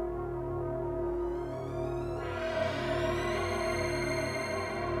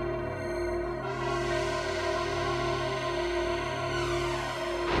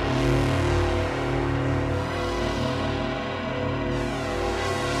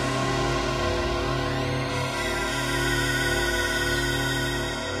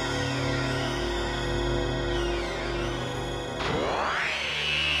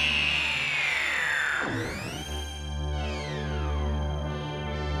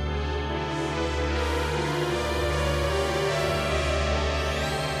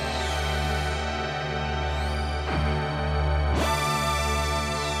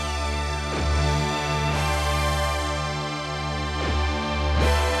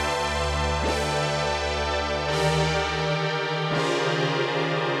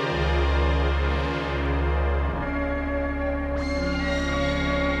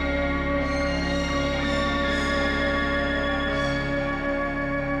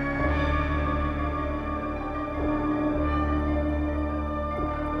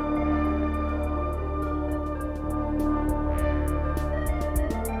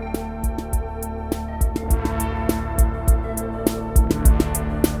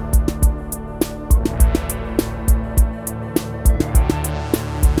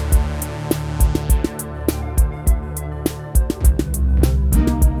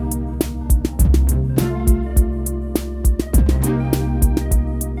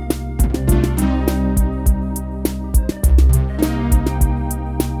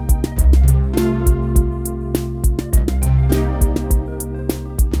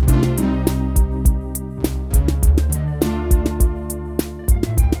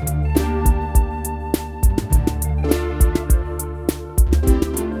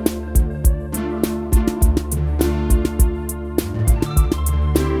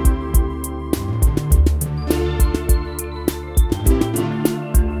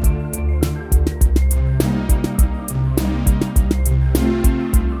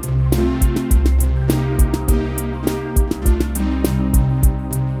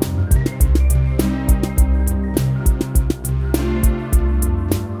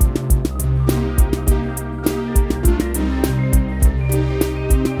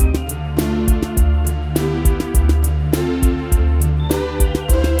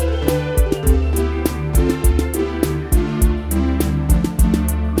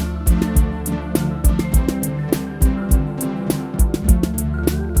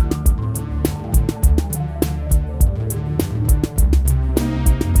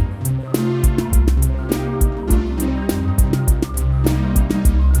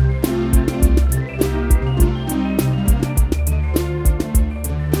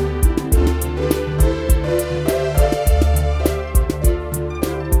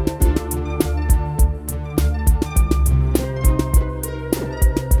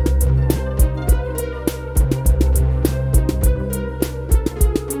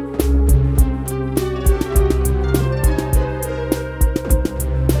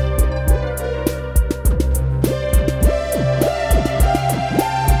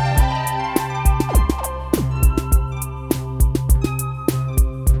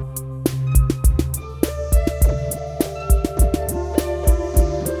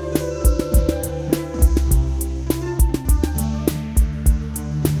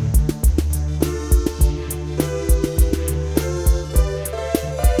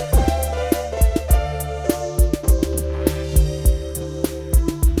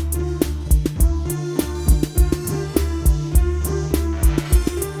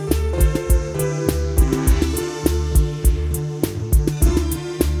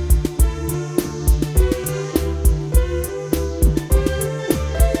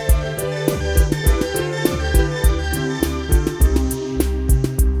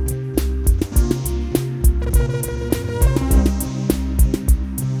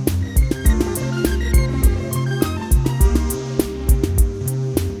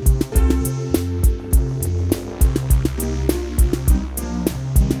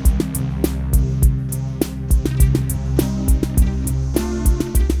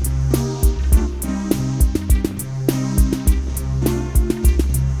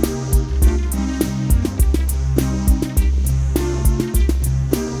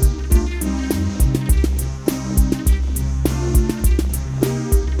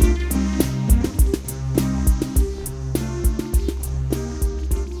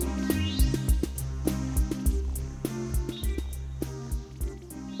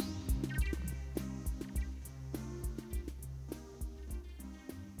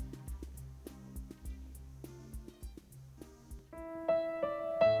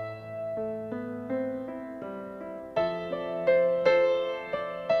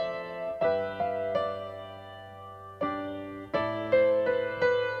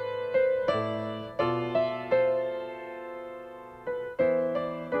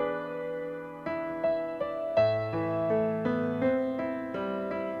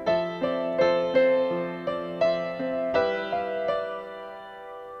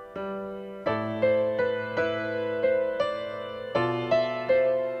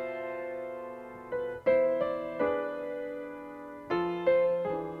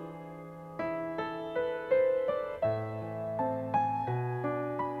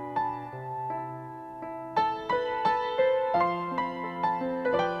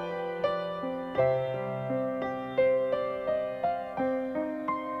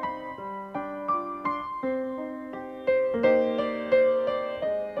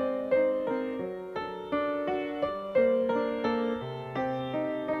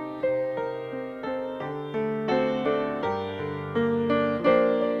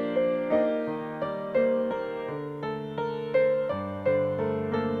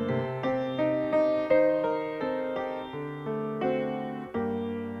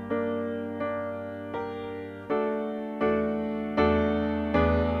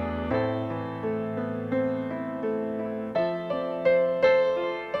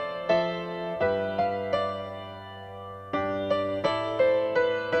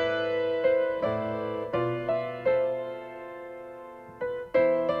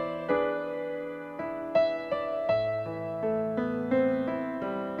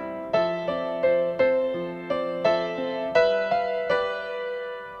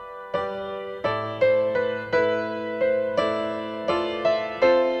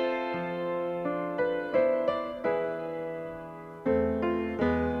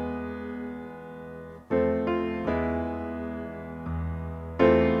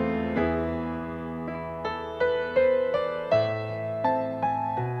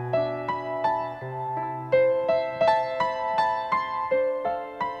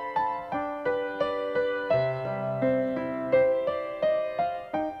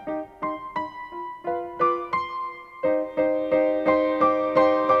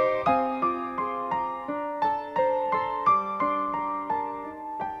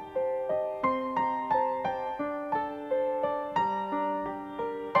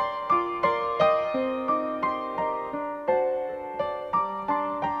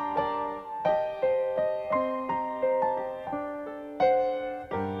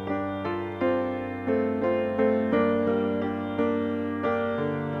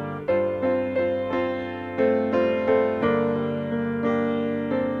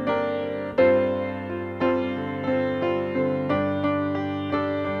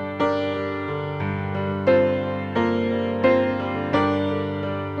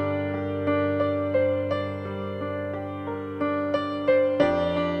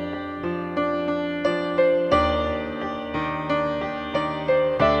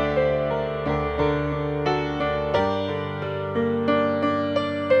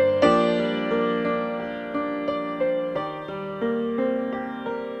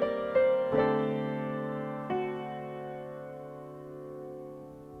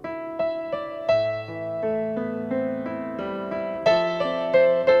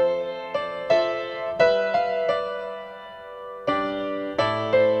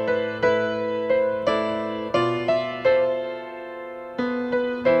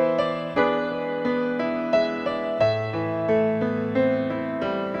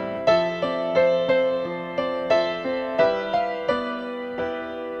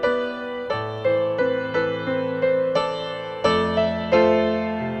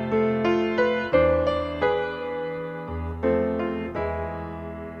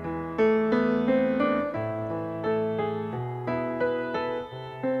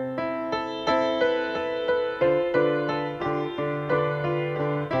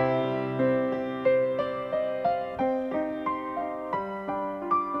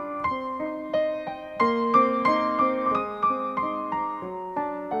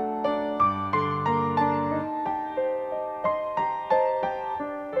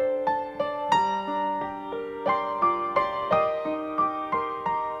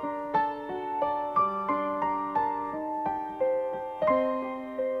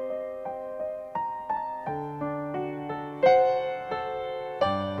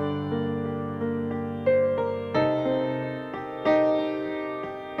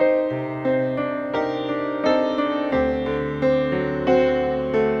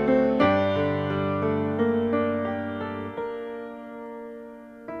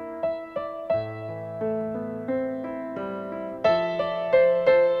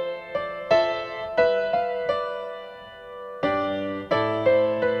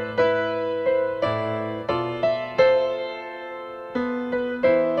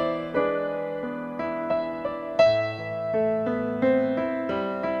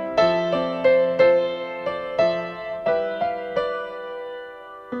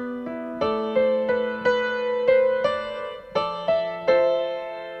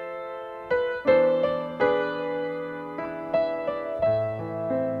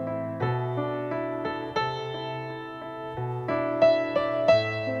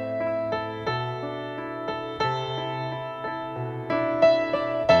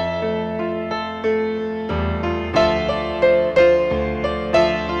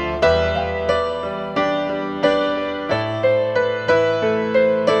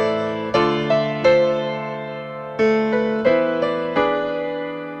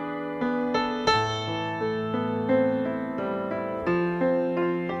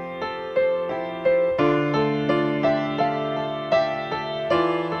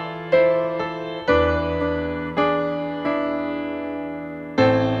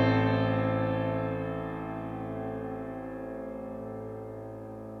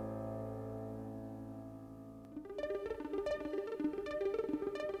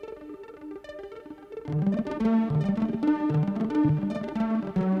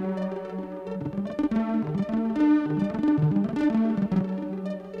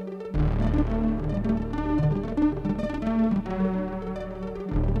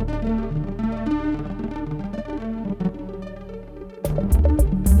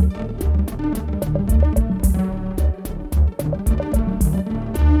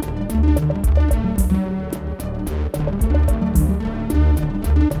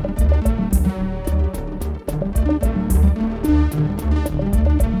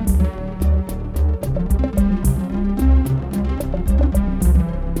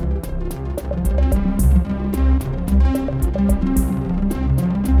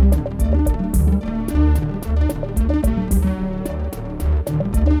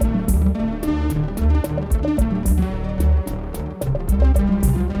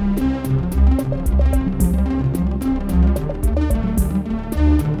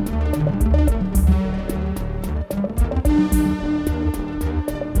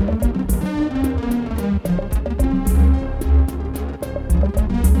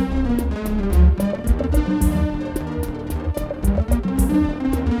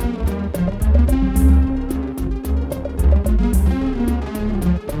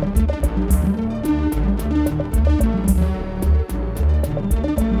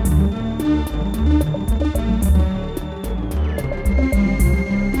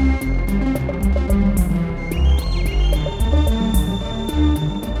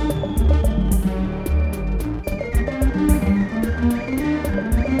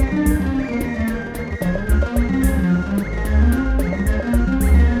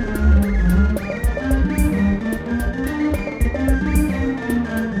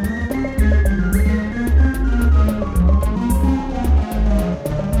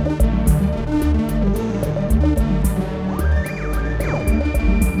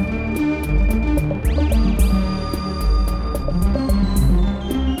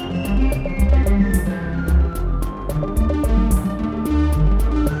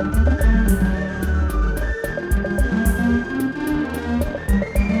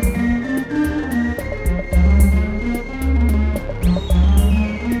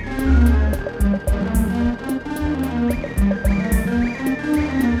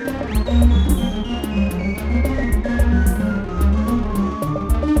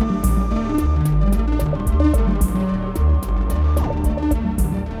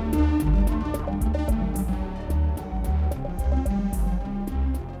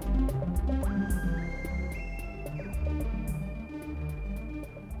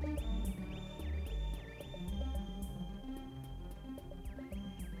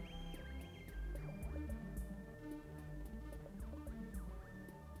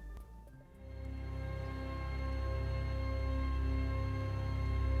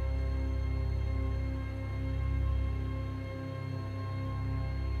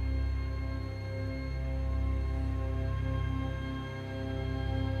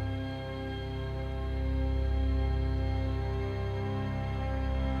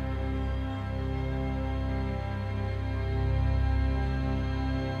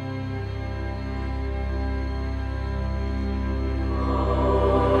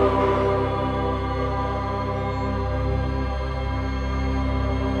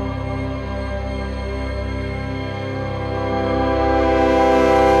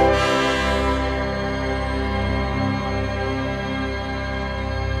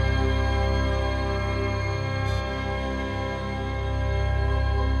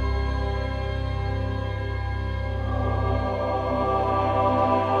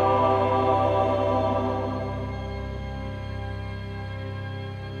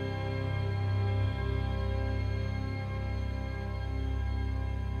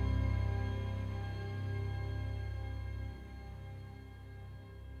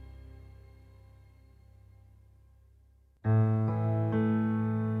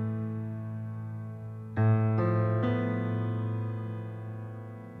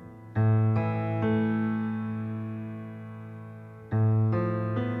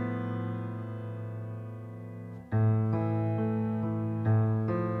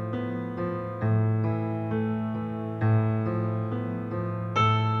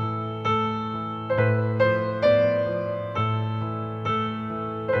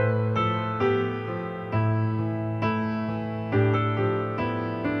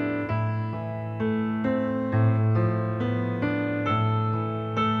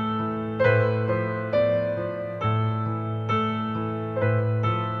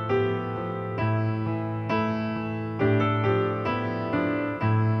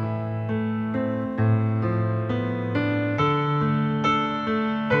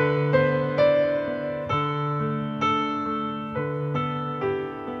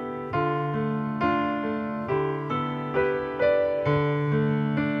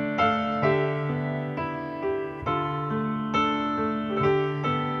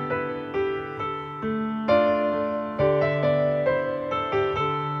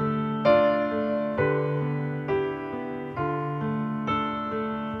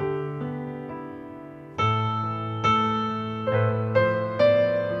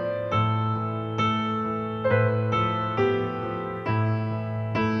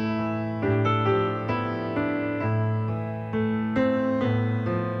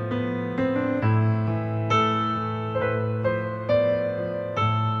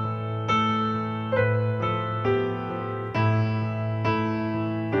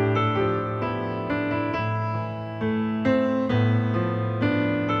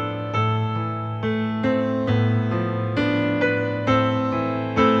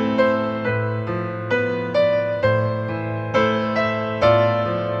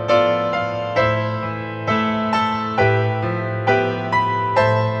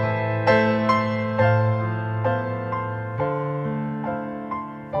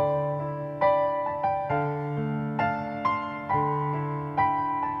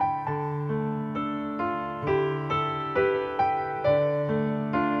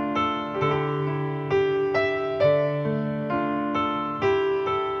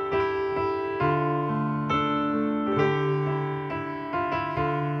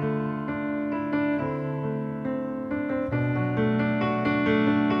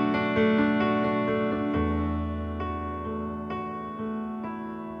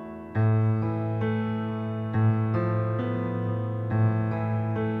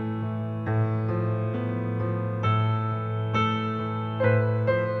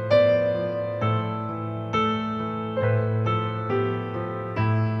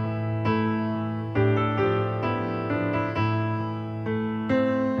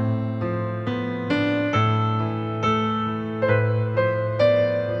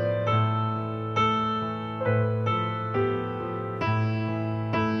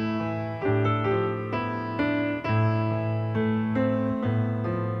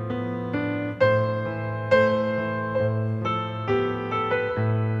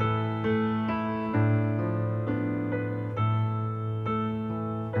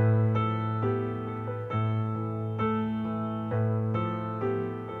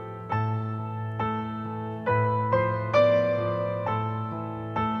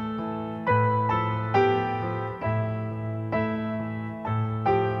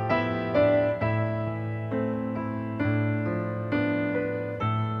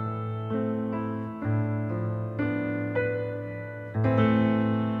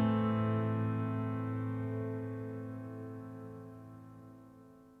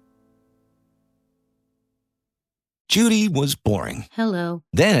 Judy was boring. Hello.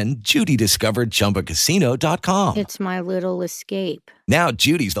 Then Judy discovered ChumbaCasino.com. It's my little escape. Now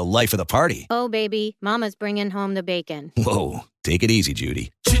Judy's the life of the party. Oh, baby, mama's bringing home the bacon. Whoa, take it easy,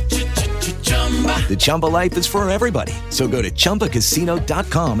 Judy. The Chumba life is for everybody. So go to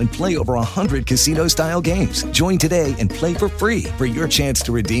ChumbaCasino.com and play over 100 casino-style games. Join today and play for free for your chance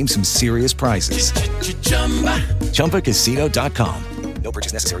to redeem some serious prizes. ChumbaCasino.com. No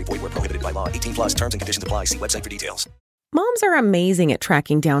purchase necessary. Void where prohibited by law. 18 plus terms and conditions apply. See website for details. Moms are amazing at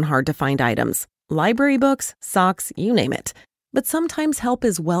tracking down hard-to-find items. Library books, socks, you name it. But sometimes help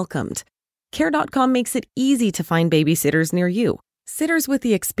is welcomed. Care.com makes it easy to find babysitters near you. Sitters with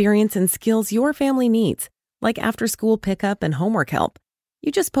the experience and skills your family needs, like after-school pickup and homework help.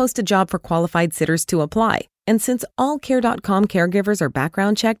 You just post a job for qualified sitters to apply. And since all Care.com caregivers are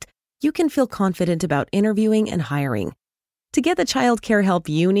background checked, you can feel confident about interviewing and hiring. To get the child care help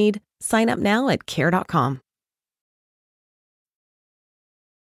you need, sign up now at Care.com.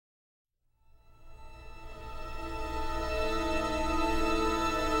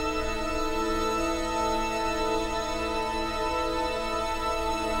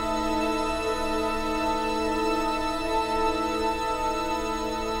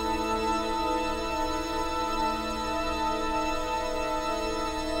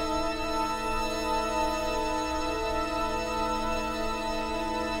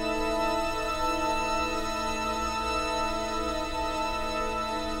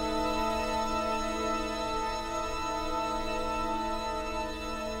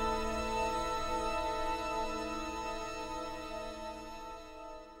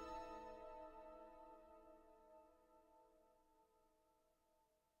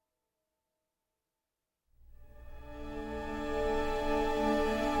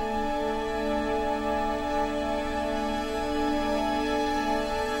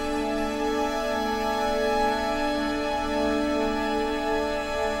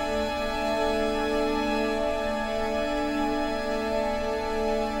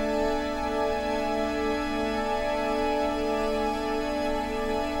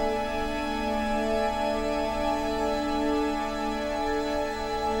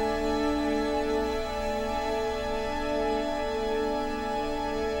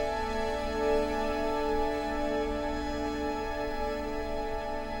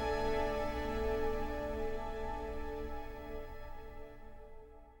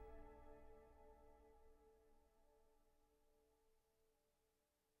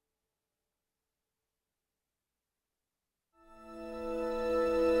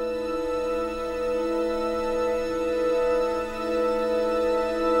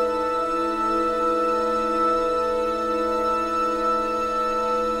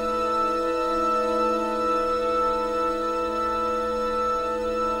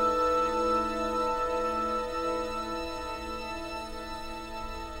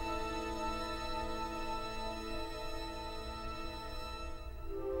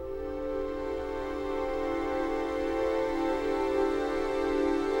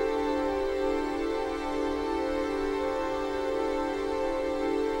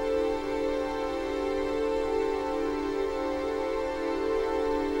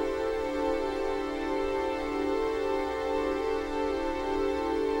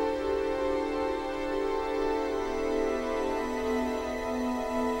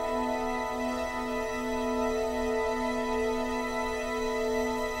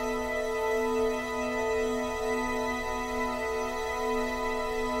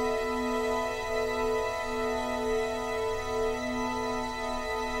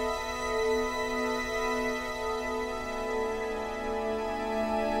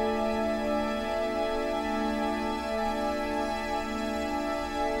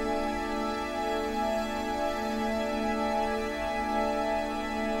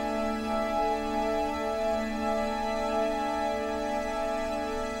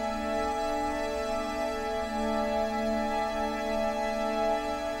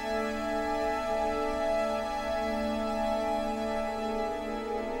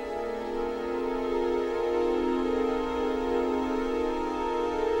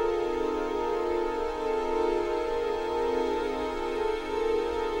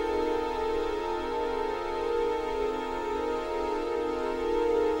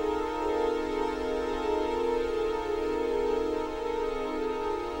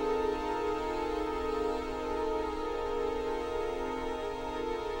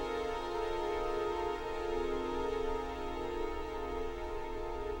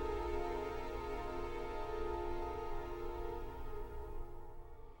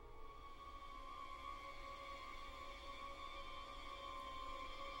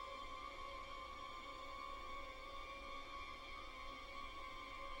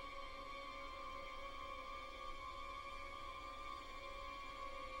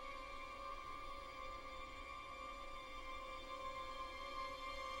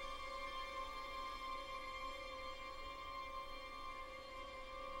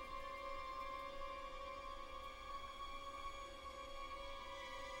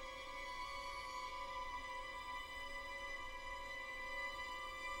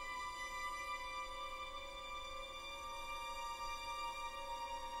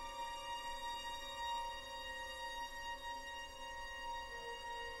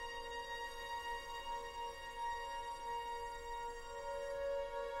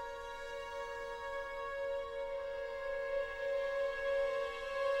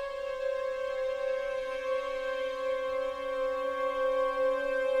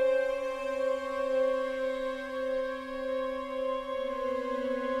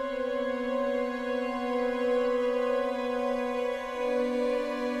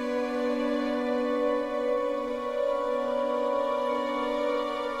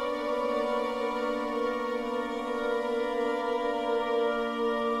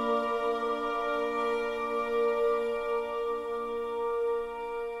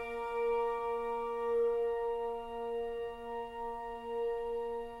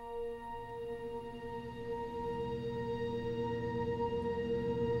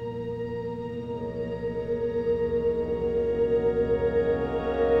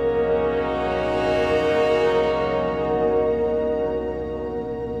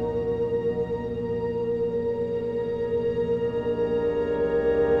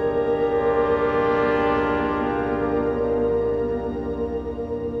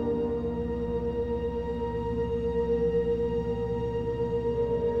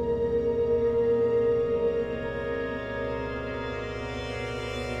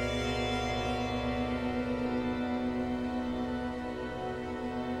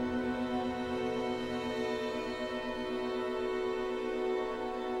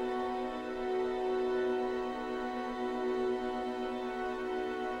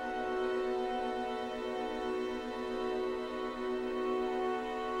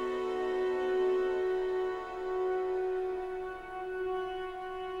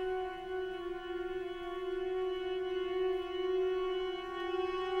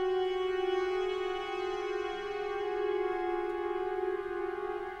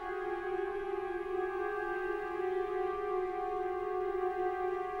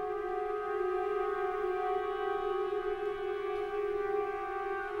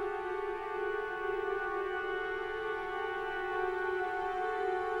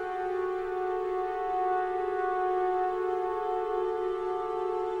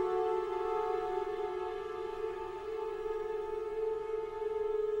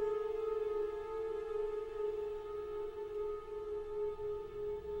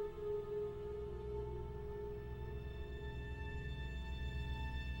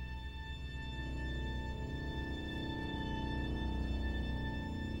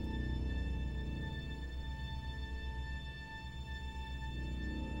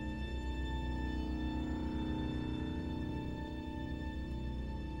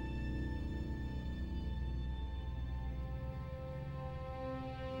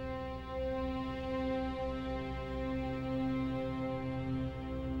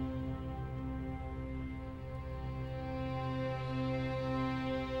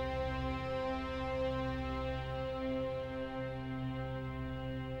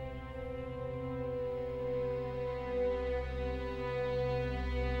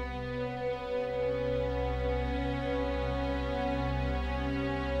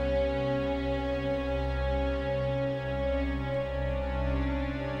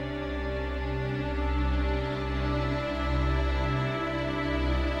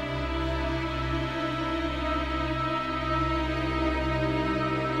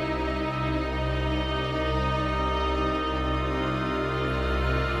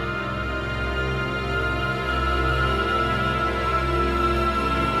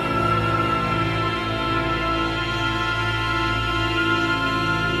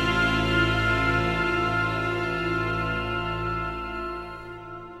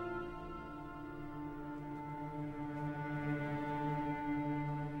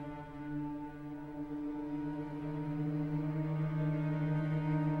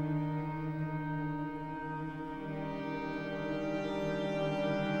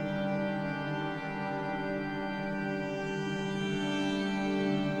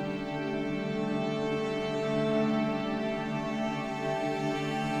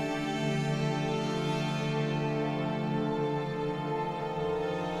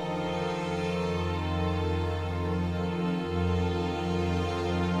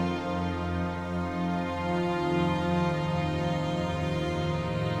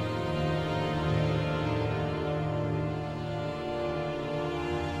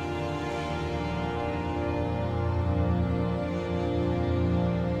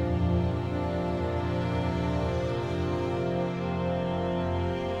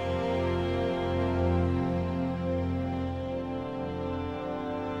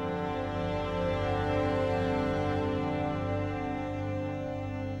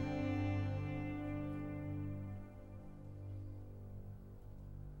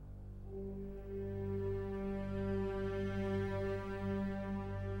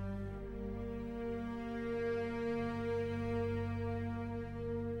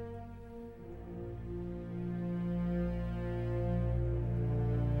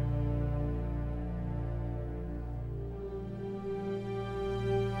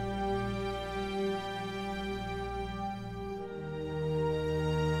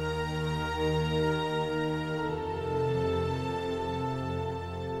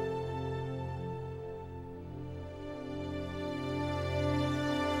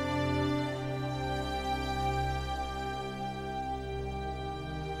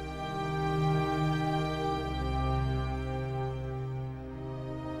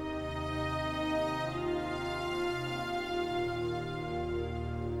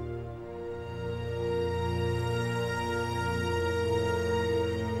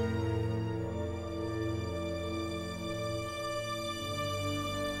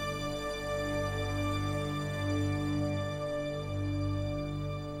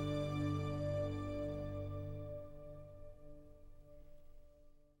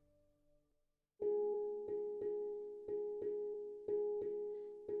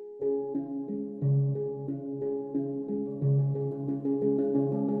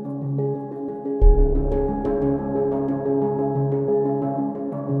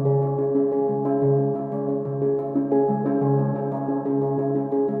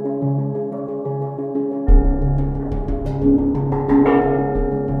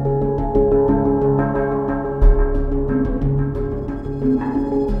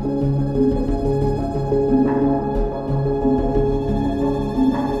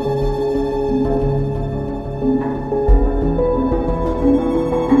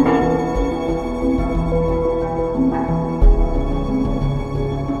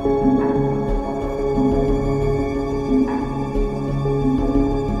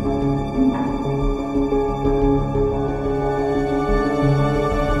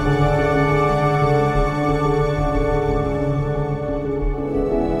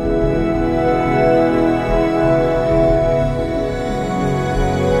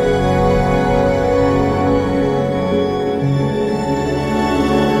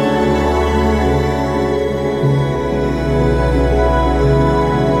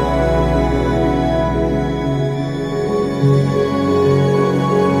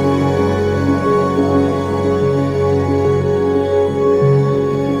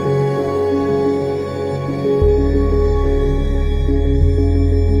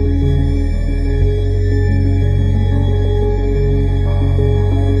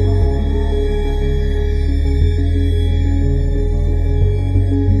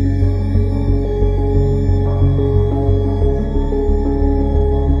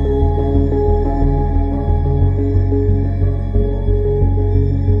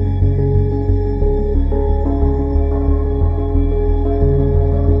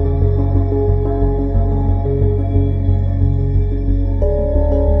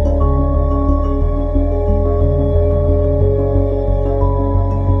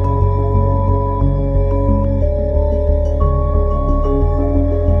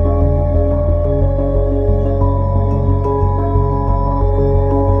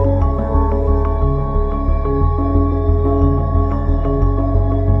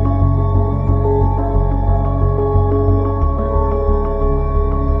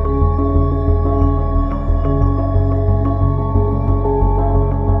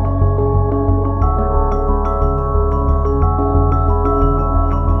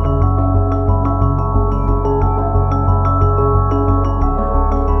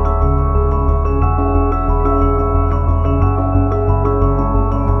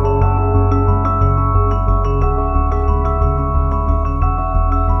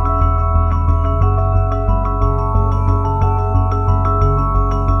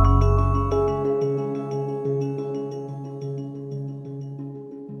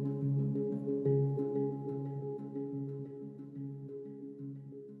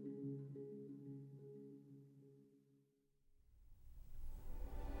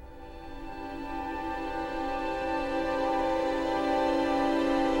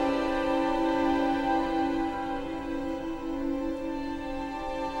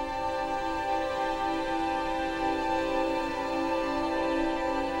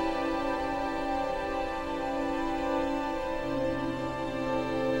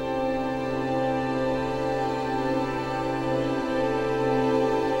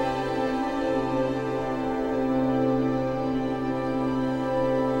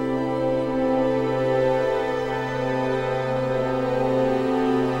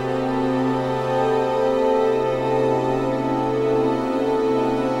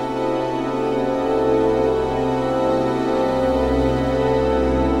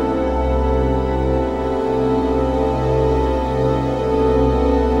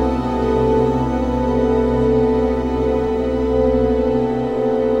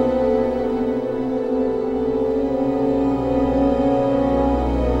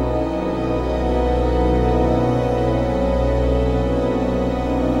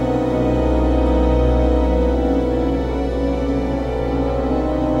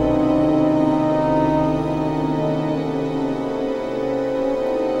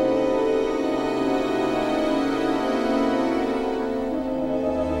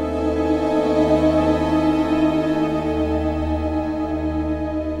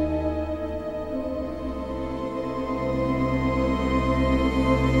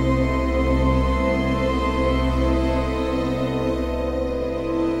 Bye.